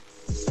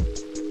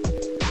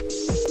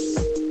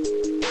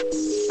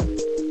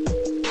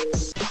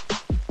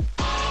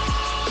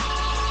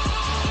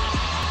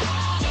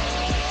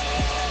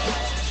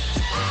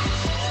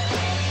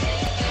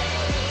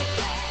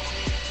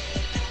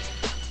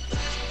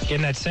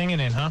 Getting that singing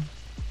in, huh?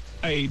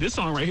 Hey, this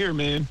song right here,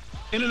 man.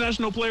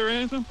 International Player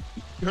Anthem.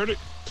 You heard it?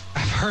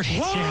 I've heard it,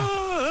 yeah.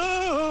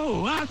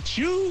 Whoa, I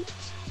choose.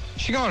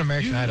 She go on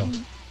American Idol.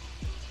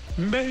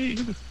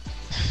 Baby.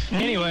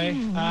 Anyway,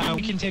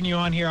 we continue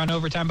on here on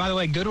Overtime. By the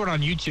way, good one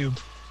on YouTube.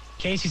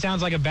 Casey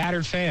sounds like a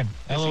battered fan.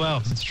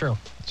 LOL. It's true.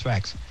 It's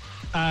facts.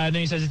 Then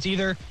he says it's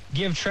either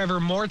give Trevor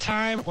more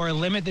time or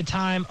limit the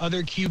time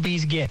other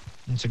QBs get.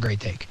 It's a great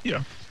take.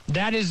 Yeah.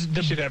 That is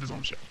He should have his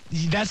own show.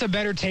 That's a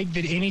better take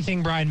than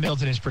anything Brian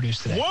Middleton has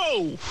produced today.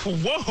 Whoa,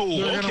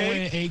 They're gonna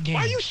win 8 games.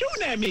 Why are you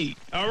shooting at me?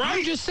 All right.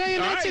 I'm just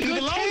saying that's a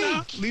good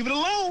take. Leave it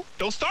alone.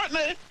 Don't start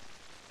nothing.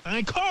 I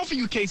ain't call for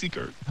you, Casey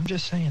Kirk. I'm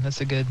just saying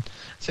that's a good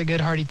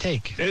hearty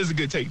take. That is a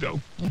good take,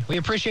 though. We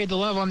appreciate the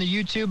love on the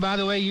YouTube. By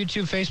the way,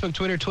 YouTube, Facebook,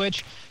 Twitter,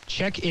 Twitch.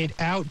 Check it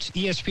out.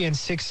 ESPN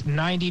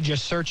 690.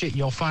 Just search it.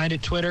 You'll find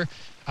it. Twitter,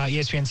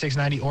 ESPN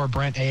 690 or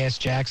Brent A.S.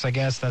 Jacks. I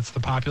guess that's the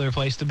popular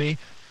place to be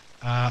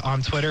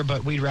on Twitter.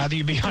 But we'd rather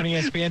you be on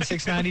ESPN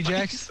 690,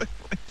 Jacks.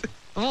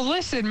 Well,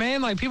 listen,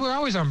 man. Like, people are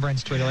always on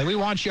Brent's Twitter. Like, we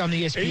want you on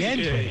the ESPN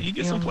Twitter. He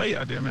gets some play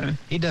out there, man.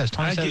 He does.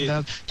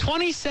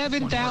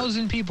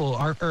 27,000 people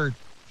are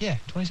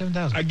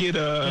 27,000. I get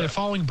They're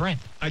following Brent.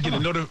 I get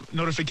a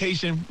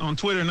notification on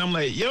Twitter, and I'm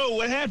like, yo,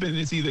 what happened?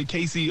 It's either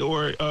Casey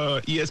or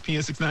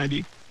ESPN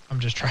 690.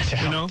 I'm just trying to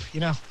help.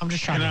 I'm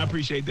just trying to help. I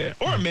appreciate that.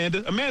 Or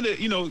Amanda. Amanda,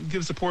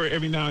 gives support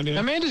every now and then.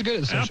 Amanda's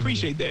good at social I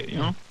appreciate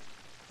media.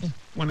 that, Yeah.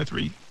 1 to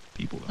 3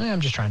 people. I'm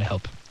just trying to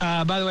help.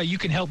 By the way, you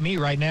can help me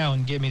right now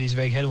and give me these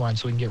vague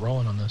headlines so we can get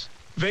rolling on this.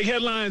 Vague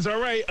headlines.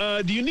 All right.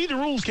 Do you need the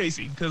rules,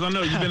 Casey? Because I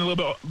know you've been a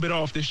little bit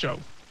off this show.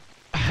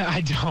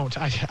 I don't.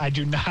 I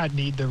do not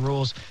need the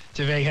rules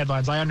to vague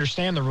headlines. I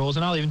understand the rules,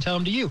 and I'll even tell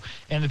them to you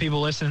and the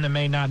people listening that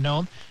may not know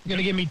them. You're going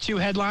to give me 2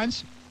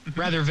 headlines,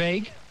 rather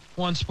vague.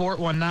 1 sport,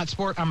 1 not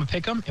sport. I'm going to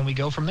pick them, and we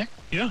go from there.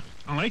 Yeah,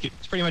 I like it.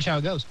 It's pretty much how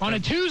it goes. On a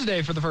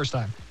Tuesday for the first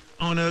time.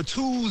 On a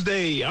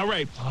Tuesday. All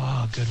right.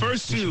 Oh, good.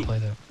 First 2. Play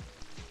that.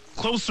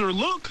 Closer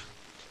look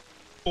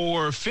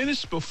or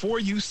finished before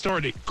you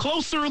started?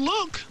 Closer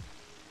look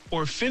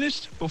or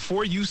finished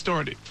before you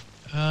started?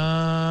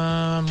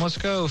 Let's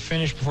go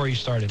finish before you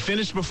started.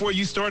 Finish before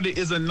you started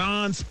is a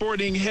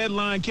non-sporting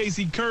headline.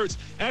 Casey Kurtz,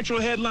 actual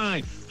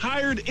headline,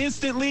 hired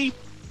instantly,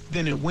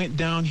 then it went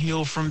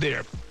downhill from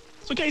there.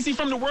 So Casey,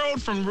 from the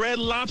world, from Red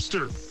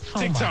Lobster,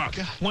 TikTok,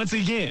 once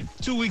again,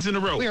 2 weeks in a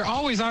row. We are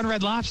always on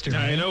Red Lobster.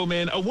 I know,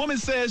 man. A woman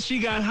says she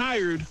got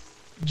hired,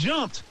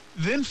 jumped,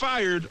 then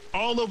fired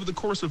all over the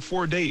course of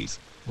 4 days.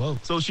 Whoa.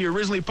 So she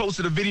originally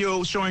posted a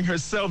video showing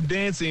herself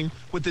dancing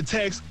with the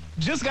text,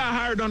 just got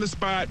hired on the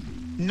spot,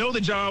 know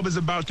the job is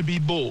about to be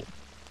bull.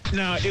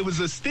 Now, it was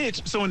a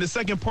stitch, so in the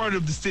second part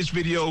of the stitch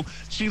video,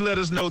 she let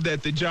us know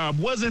that the job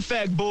was in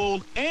fact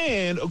bull,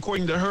 and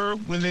according to her,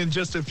 within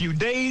just a few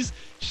days,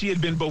 she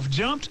had been both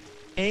jumped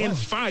and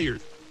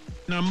fired.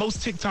 Now, most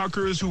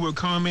TikTokers who were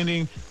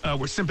commenting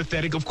were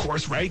sympathetic, of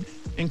course, right?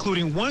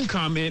 Including one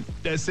comment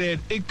that said,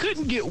 it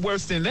couldn't get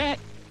worse than that.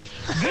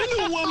 Then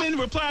the woman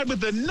replied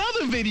with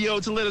another video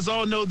to let us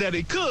all know that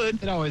it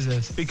could. It always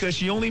is. Because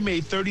she only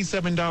made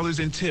 $37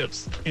 in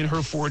tips in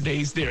her 4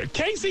 days there.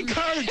 Casey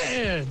Kurtz.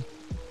 Man.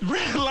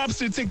 Red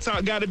Lobster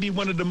TikTok got to be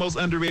one of the most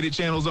underrated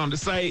channels on the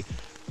site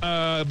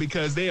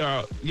because they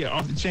are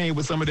off the chain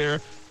with some of their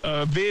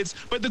vids.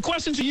 But the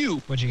question to you,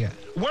 What'd you get?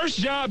 worst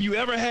job you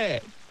ever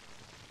had?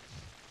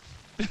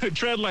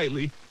 Tread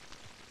lightly.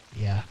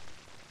 Yeah.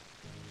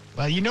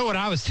 Well, you know what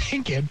I was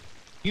thinking.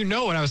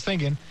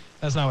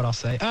 That's not what I'll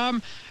say.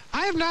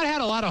 I have not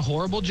had a lot of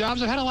horrible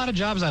jobs. I've had a lot of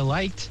jobs I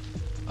liked.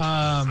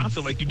 I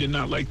feel like you did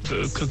not like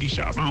the cookie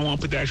shop. I don't want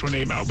to put the actual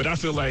name out, but I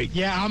feel like...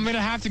 Yeah, I'm going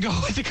to have to go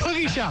with the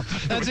cookie shop.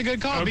 That's a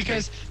good call Okay.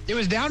 because it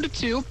was down to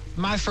 2.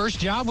 My first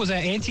job was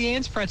at Auntie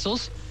Anne's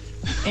Pretzels.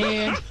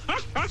 And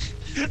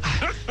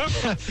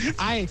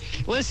I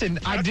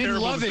didn't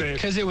terrible love to it say it.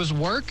 because it was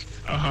work.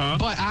 Uh-huh.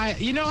 But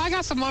I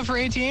got some love for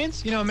Auntie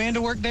Anne's. Amanda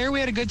worked there. We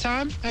had a good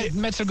time. I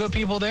met some good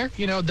people there.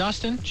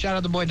 Dustin. Shout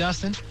out the boy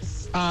Dustin.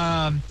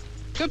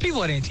 Good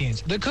people at Auntie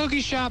Anne's. The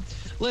cookie shop,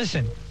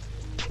 listen,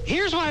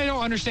 here's what I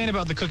don't understand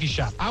about the cookie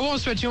shop. I won't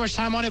spend too much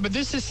time on it, but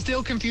this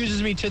still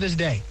confuses me to this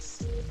day.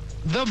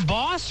 The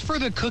boss for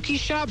the cookie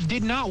shop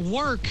did not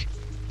work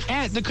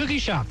at the cookie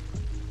shop.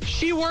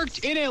 She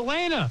worked in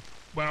Atlanta.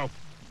 Wow.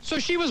 So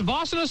she was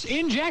bossing us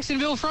in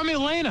Jacksonville from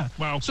Atlanta.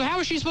 Wow. So how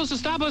is she supposed to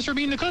stop us from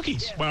eating the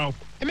cookies? Wow.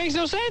 It makes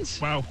no sense.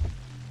 Wow.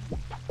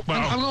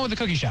 I'm going with the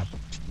cookie shop.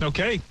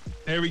 Okay.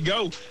 There we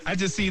go. I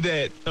just see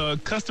that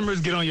customers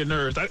get on your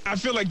nerves. I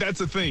feel like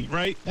that's a thing,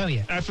 right? Oh,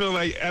 yeah. I feel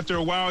like after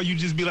a while, you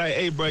just be like,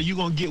 hey, bro, you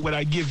going to get what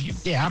I give you.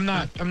 Yeah, I'm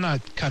not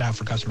cut out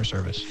for customer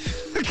service.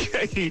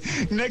 Okay.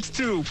 Next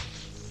 2.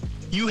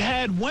 You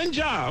had one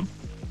job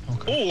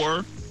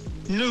or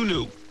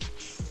new.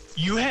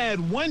 You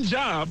had one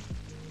job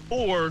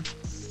or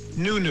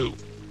new.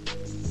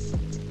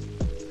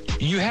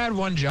 You had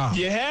one job.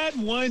 You had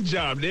one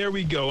job. There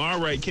we go. All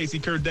right, Casey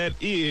Kurt, that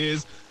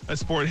is a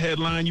sport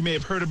headline. You may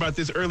have heard about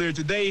this earlier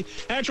today.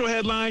 Actual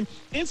headline,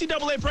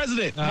 NCAA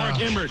President Mark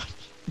Emmert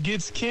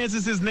gets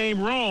Kansas's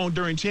name wrong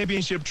during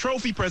championship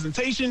trophy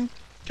presentation.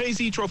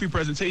 Casey, trophy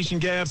presentation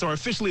gaffes are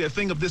officially a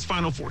thing of this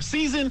Final Four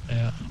season.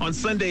 Yeah. On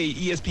Sunday,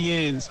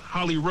 ESPN's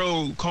Holly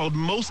Rowe called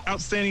most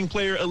outstanding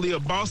player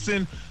Aaliyah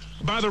Boston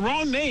by the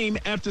wrong name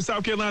after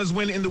South Carolina's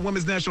win in the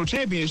women's national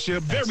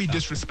championship. Very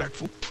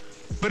disrespectful.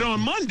 But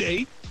on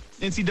Monday,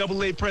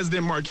 NCAA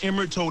President Mark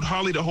Emmert told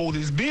Holly to hold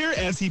his beer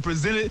as he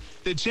presented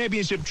the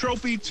championship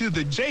trophy to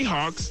the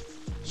Jayhawks.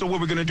 So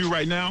what we're going to do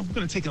right now, we're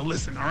going to take a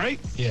listen, all right?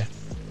 Yeah.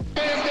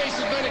 Fan base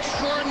has been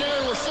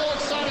extraordinary. We're so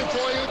excited for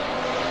you.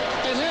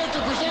 And here to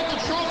present the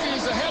trophy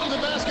is the head of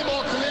the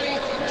basketball committee,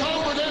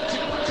 Tom Burnett,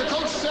 to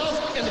Coach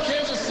Self and the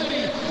Kansas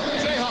City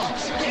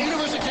Jayhawks, the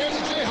University of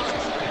Kansas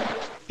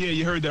Jayhawks. Yeah,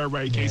 you heard that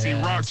right, Casey.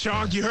 Yeah. Rock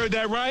Chalk, you heard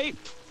that right?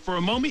 For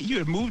a moment, you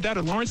had moved out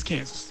of Lawrence,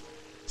 Kansas.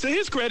 To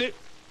his credit,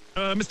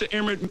 Mr.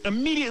 Emmert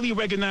immediately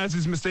recognized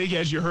his mistake,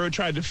 as you heard,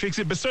 tried to fix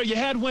it. But, sir, you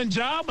had one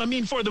job. I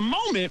mean, for the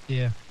moment,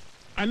 Yeah.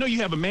 I know you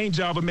have a main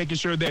job of making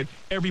sure that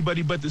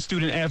everybody but the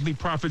student-athlete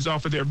profits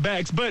off of their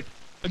backs. But,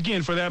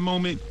 again, for that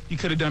moment, you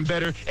could have done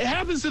better. It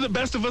happens to the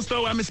best of us,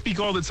 though. I misspeak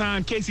all the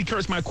time. Casey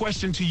Kurtz, my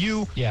question to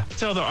you. Yeah.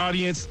 Tell the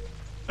audience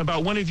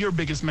about one of your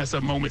biggest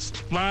mess-up moments,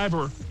 live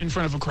or in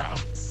front of a crowd.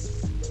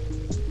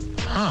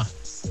 Huh.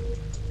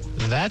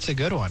 That's a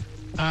good one.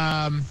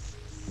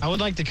 I would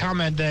like to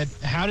comment that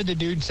how did the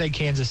dude say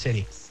Kansas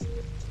City?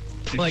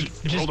 Like,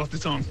 Just rolled off the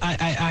tongue.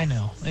 I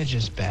know. It's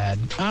just bad.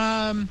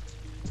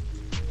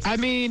 I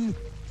mean,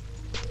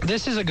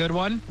 this is a good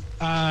one.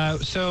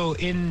 So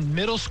in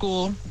middle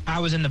school, I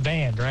was in the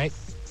band, right?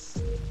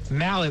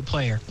 Mallet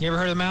player. You ever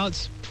heard of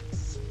mallets?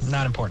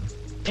 Not important.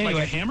 Anyway,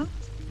 Like a hammer?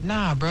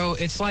 nah, bro.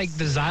 It's like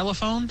the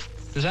xylophone.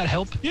 Does that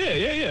help?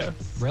 Yeah.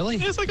 Really?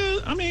 It's like a,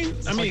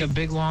 It's like a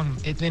big, long...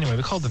 anyway,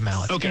 we called them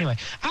mallets. Okay. Anyway,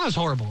 I was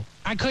horrible.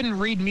 I couldn't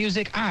read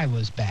music. I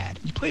was bad.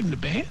 You played in the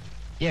band?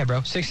 Yeah,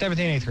 bro. 6th, 7th,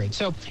 and 8th grade.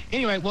 So,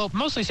 anyway, well,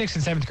 mostly 6th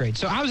and 7th grade.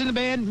 So, I was in the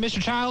band.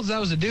 Mr. Childs, that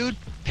was the dude.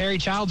 Perry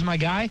Childs, my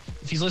guy.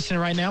 If he's listening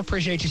right now,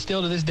 appreciate you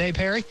still to this day,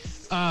 Perry.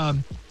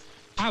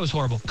 I was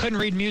horrible. Couldn't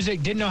read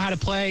music. Didn't know how to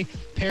play.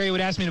 Perry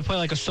would ask me to play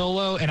like a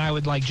solo, and I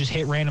would like just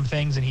hit random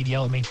things, and he'd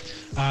yell at me.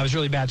 It was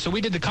really bad. So, we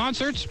did the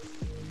concerts,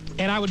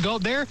 and I would go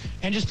up there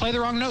and just play the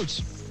wrong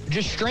notes.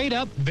 Just straight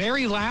up,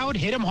 very loud,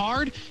 hit them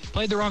hard,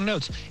 played the wrong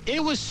notes.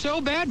 It was so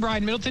bad,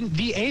 Brian Middleton,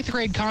 the 8th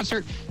grade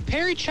concert,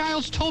 Perry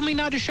Childs told me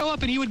not to show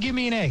up and he would give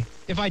me an A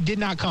if I did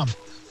not come.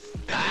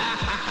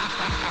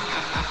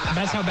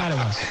 That's how bad it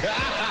was.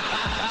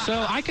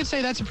 So I could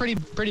say that's a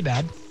pretty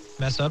bad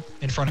mess up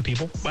in front of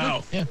people.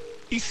 Wow. Yeah.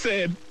 He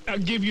said,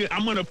 I'm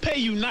going to pay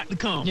you not to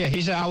come. Yeah,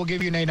 he said, I will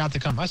give you an A not to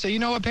come. I said, you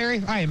know what,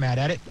 Perry? I ain't mad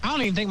at it. I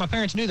don't even think my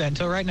parents knew that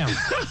until right now,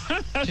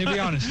 to be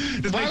honest.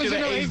 Just Why make was sure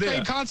there no the A's 8th there.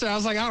 grade concert? I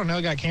was like, I don't know,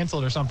 it got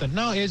canceled or something.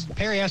 No,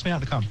 Perry asked me not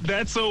to come.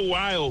 That's so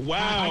wild.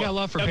 Wow. I got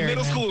love for a Perry,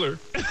 middle man. schooler.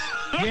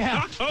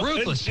 Yeah,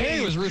 ruthless. Jeez.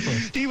 Perry was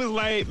ruthless. He was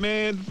like,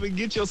 man,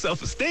 forget your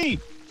self-esteem.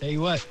 Tell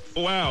you what.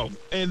 Wow.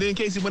 And then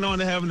Casey went on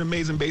to have an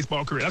amazing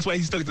baseball career. That's why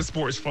he stuck to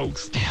sports,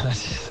 folks. Yeah,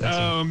 that's it.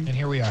 And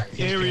here we are.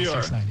 Here we ESPN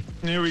are. 690.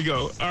 There we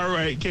go. All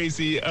right,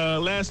 Casey.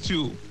 Last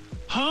two.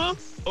 Huh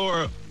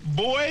or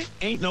boy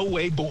ain't no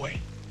way boy?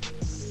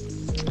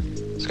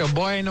 Let's Yo,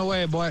 boy, ain't no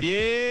way, boy.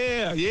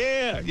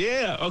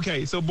 Yeah.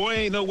 Okay, so boy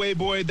ain't no way,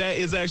 boy. That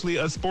is actually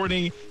a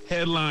sporting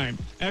headline.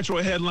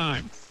 Actual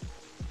headline.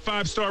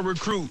 5-star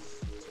recruit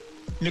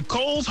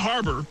Nichols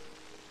Harbor,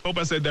 hope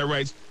I said that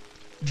right,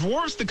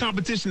 dwarfs the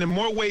competition in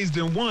more ways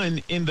than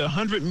one in the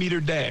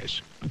 100-meter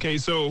dash. Okay,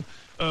 so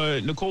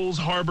Nichols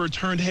Harbor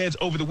turned heads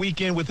over the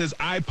weekend with his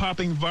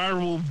eye-popping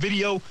viral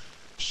video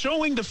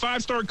showing the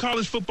 5-star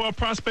college football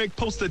prospect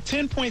post a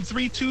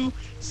 10.32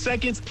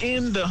 seconds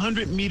in the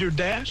 100-meter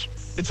dash.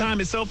 The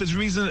time itself is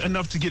reason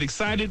enough to get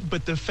excited,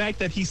 but the fact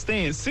that he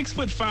stands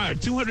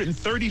 6'5",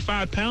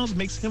 235 pounds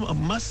makes him a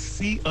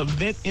must-see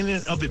event in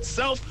and of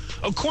itself.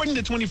 According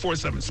to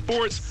 24/7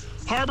 Sports,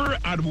 Harbor,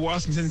 out of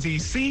Washington,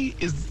 D.C.,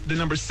 is the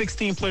number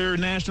 16 player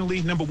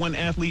nationally, number 1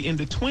 athlete in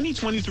the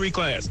 2023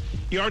 class.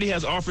 He already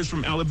has offers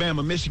from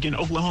Alabama, Michigan,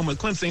 Oklahoma,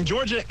 Clemson,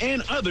 Georgia,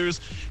 and others.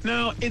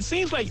 Now, it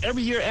seems like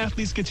every year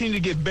athletes continue to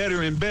get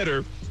better and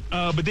better,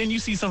 but then you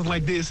see something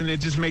like this, and it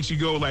just makes you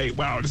go like,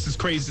 wow, this is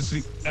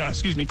crazy.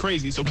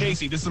 Crazy. So,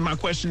 Casey, this is my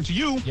question to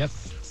you. Yep.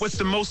 What's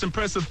the most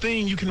impressive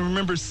thing you can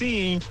remember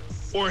seeing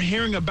or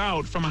hearing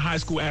about from a high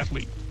school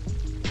athlete?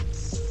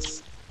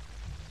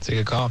 It's a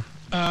good call.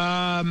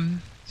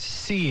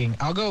 Seeing.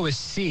 I'll go with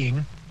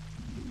seeing.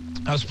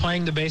 I was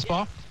playing the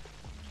baseball,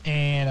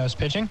 and I was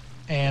pitching,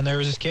 and there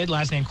was this kid,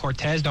 last name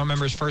Cortez, don't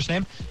remember his first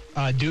name.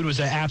 Dude was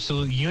an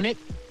absolute unit,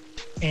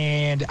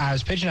 and I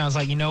was pitching. I was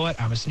like, you know what?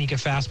 I'm going to sneak a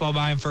fastball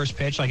by him first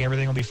pitch, like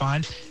everything will be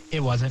fine. It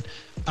wasn't.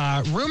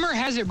 Rumor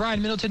has it,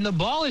 Brian Middleton, the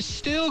ball is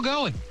still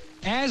going.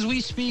 As we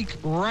speak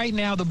right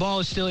now, the ball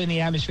is still in the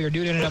atmosphere.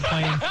 Dude ended up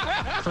playing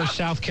for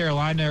South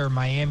Carolina or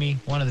Miami,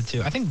 one of the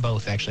two. I think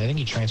both, actually. I think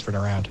he transferred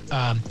around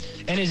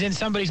and is in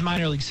somebody's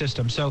minor league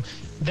system. So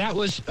that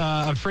was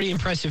a pretty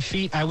impressive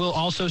feat. I will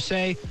also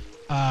say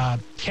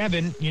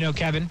Kevin,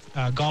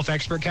 golf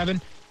expert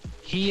Kevin,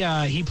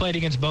 he played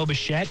against Bo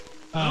Bichette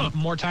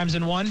more times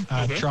than one,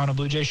 Toronto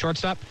Blue Jays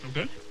shortstop.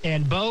 Okay.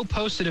 And Bo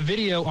posted a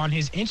video on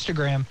his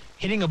Instagram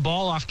hitting a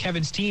ball off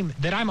Kevin's team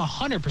that I'm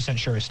 100%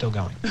 sure is still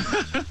going.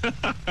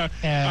 All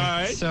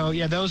right. So,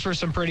 yeah, those were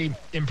some pretty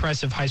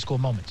impressive high school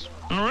moments.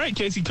 All right,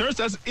 Casey Kurtz,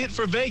 that's it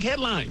for Vague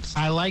Headlines.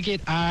 I like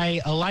it.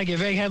 I like it.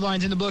 Vague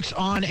Headlines in the books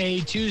on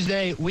a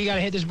Tuesday. We got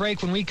to hit this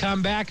break. When we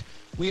come back,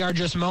 we are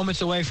just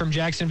moments away from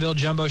Jacksonville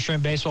Jumbo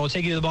Shrimp Baseball. We'll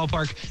take you to the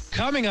ballpark.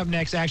 Coming up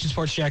next, Action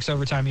Sports Jacks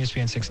Overtime,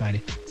 ESPN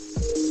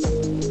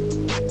 690.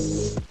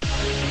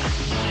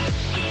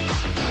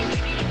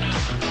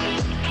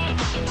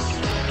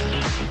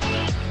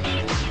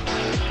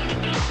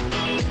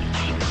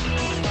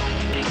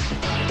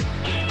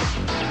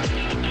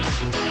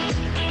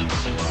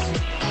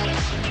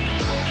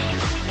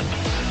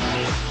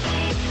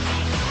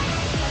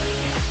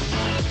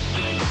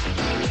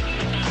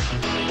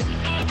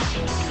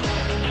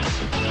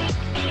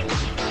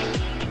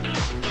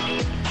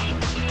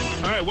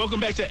 Welcome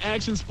back to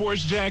Action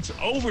Sports Jacks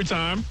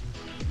Overtime.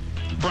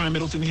 Brian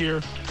Middleton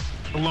here,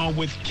 along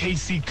with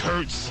Casey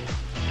Kurtz.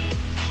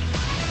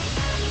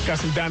 Got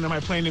some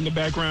dynamite playing in the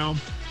background.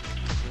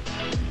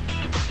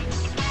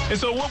 And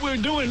so what we're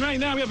doing right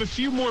now, we have a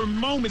few more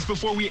moments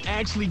before we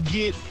actually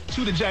get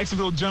to the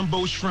Jacksonville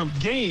Jumbo Shrimp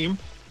game.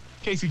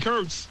 Casey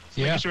Kurtz,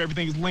 making sure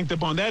everything is linked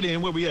up on that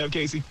end. What we have,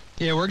 Casey?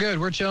 Yeah, we're good.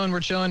 We're chilling.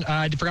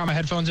 I forgot my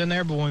headphones in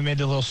there, but when we made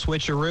the little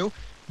switcheroo.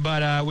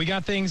 But we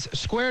got things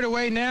squared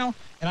away now,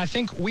 and I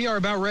think we are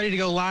about ready to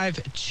go live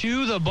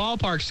to the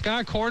ballpark.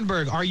 Scott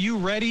Kornberg, are you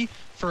ready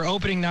for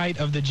opening night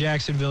of the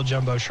Jacksonville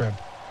Jumbo Shrimp?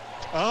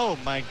 Oh,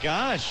 my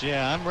gosh.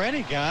 Yeah, I'm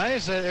ready,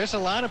 guys. There's a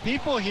lot of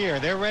people here.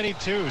 They're ready,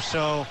 too.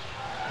 So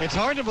it's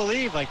hard to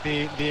believe. Like,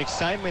 the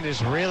excitement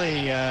is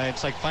really,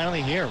 it's like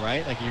finally here,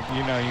 right? Like, all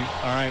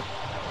right,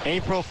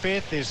 April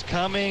 5th is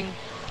coming.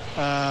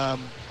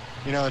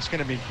 It's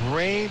going to be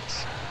great.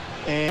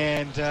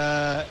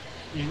 And,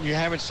 you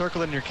have it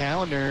circled in your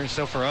calendar,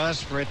 so for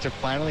us, for it to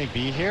finally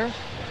be here,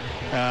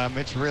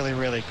 it's really,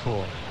 really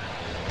cool.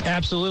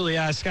 Absolutely.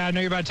 Scott, I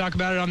know you're about to talk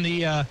about it on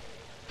the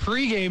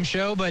pregame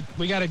show, but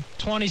we got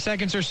 20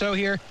 seconds or so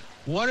here.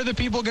 What are the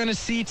people going to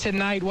see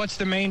tonight? What's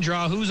the main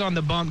draw? Who's on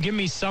the bump? Give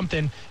me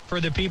something for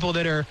the people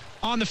that are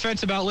on the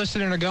fence about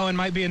listening or going,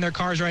 might be in their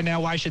cars right now.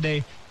 Why should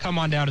they come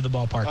on down to the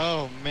ballpark?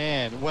 Oh,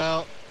 man.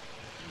 Well,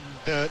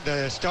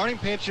 the starting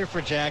pitcher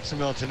for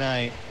Jacksonville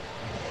tonight,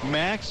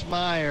 Max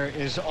Meyer,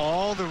 is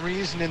all the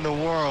reason in the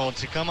world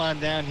to come on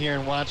down here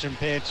and watch him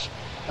pitch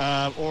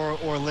or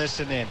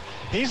listen in.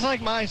 He's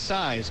like my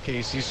size,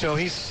 Casey, so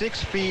he's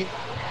 6 feet.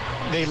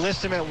 They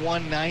list him at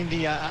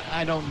 190.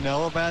 I don't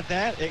know about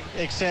that,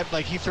 except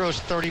like he throws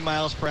 30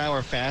 miles per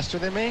hour faster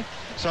than me.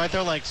 So I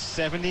throw like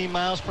 70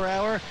 miles per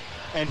hour,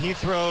 and he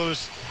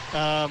throws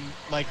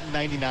like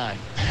 99.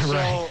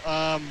 Right.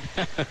 So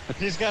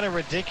he's got a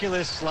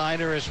ridiculous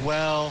slider as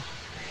well.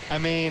 I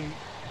mean,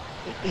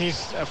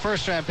 he's a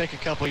first-round pick a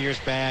couple years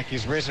back.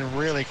 He's risen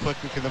really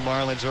quickly through the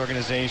Marlins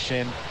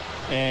organization.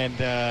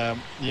 And,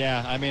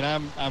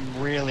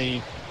 I'm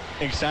really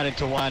excited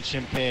to watch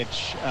him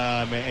pitch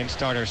and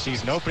start our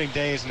season. Opening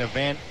day is an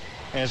event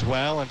as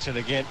well. And so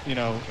to get,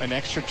 an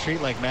extra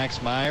treat like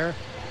Max Meyer,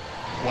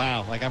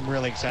 wow, like I'm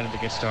really excited to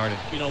get started.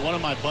 You know, one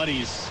of my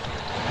buddies,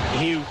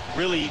 he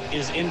really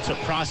is into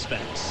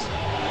prospects,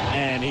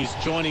 and he's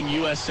joining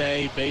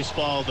USA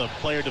Baseball, the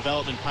player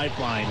development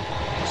pipeline.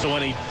 So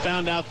when he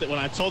found out that when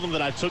I told him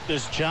that I took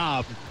this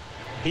job,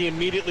 he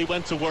immediately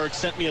went to work,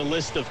 sent me a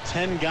list of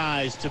 10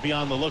 guys to be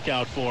on the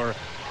lookout for,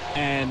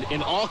 and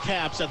in all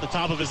caps at the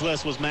top of his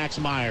list was Max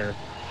Meyer.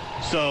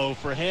 So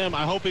for him,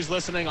 I hope he's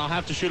listening. I'll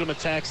have to shoot him a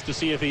text to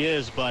see if he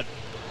is, but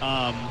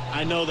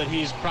I know that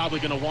he's probably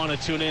going to want to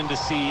tune in to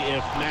see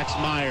if Max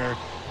Meyer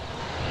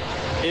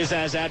is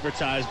as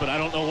advertised, but I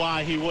don't know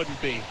why he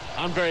wouldn't be.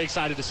 I'm very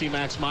excited to see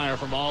Max Meyer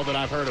from all that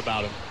I've heard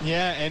about him.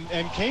 Yeah,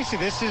 and Casey,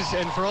 this is,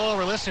 and for all of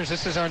our listeners,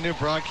 this is our new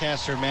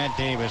broadcaster, Matt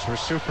Davis. We're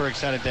super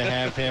excited to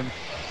have him.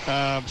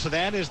 So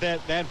that is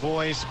that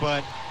voice,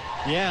 but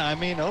yeah, I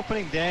mean,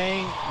 opening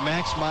day,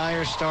 Max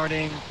Meyer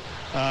starting.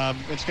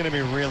 It's going to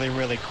be really,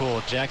 really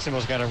cool.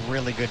 Jacksonville's got a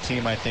really good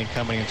team, I think,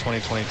 coming in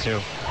 2022.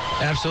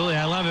 Absolutely.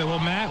 I love it. Well,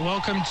 Matt,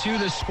 welcome to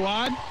the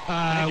squad.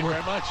 Thank you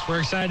very much. We're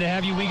excited to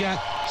have you. We got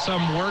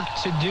some work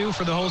to do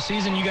for the whole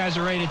season. You guys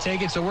are ready to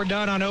take it. So we're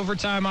done on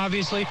overtime,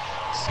 obviously.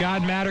 Scott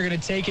and Matt are going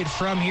to take it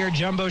from here.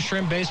 Jumbo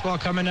Shrimp Baseball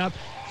coming up.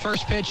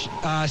 First pitch,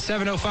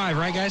 7:05,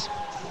 right, guys?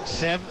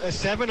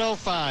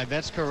 7:05,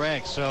 that's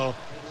correct. So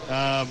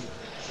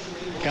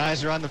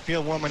guys are on the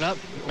field warming up.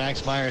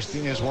 Max Meyer's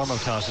doing his warm-up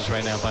tosses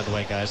right now, by the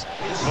way, guys.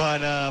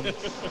 But,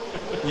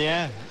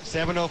 yeah,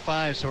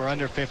 7:05, so we're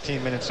under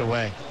 15 minutes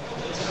away.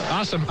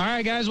 Awesome. All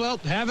right, guys. Well,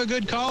 have a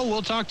good call.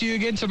 We'll talk to you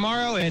again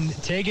tomorrow and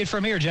take it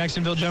from here.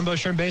 Jacksonville Jumbo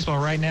Shrimp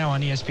Baseball right now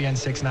on ESPN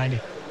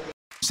 690.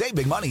 Save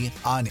big money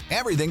on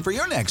everything for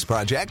your next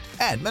project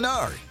at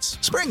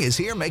Menards. Spring is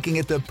here, making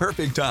it the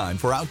perfect time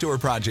for outdoor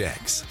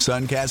projects.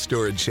 Suncast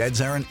storage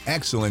sheds are an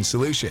excellent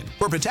solution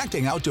for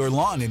protecting outdoor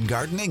lawn and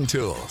gardening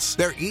tools.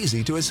 They're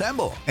easy to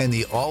assemble, and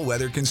the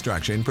all-weather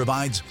construction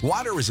provides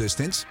water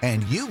resistance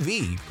and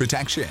UV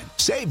protection.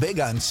 Save big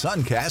on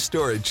Suncast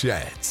storage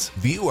sheds.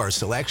 View our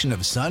selection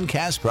of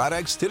Suncast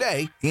products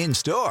today in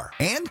store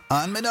and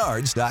on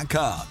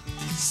Menards.com.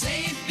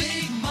 Save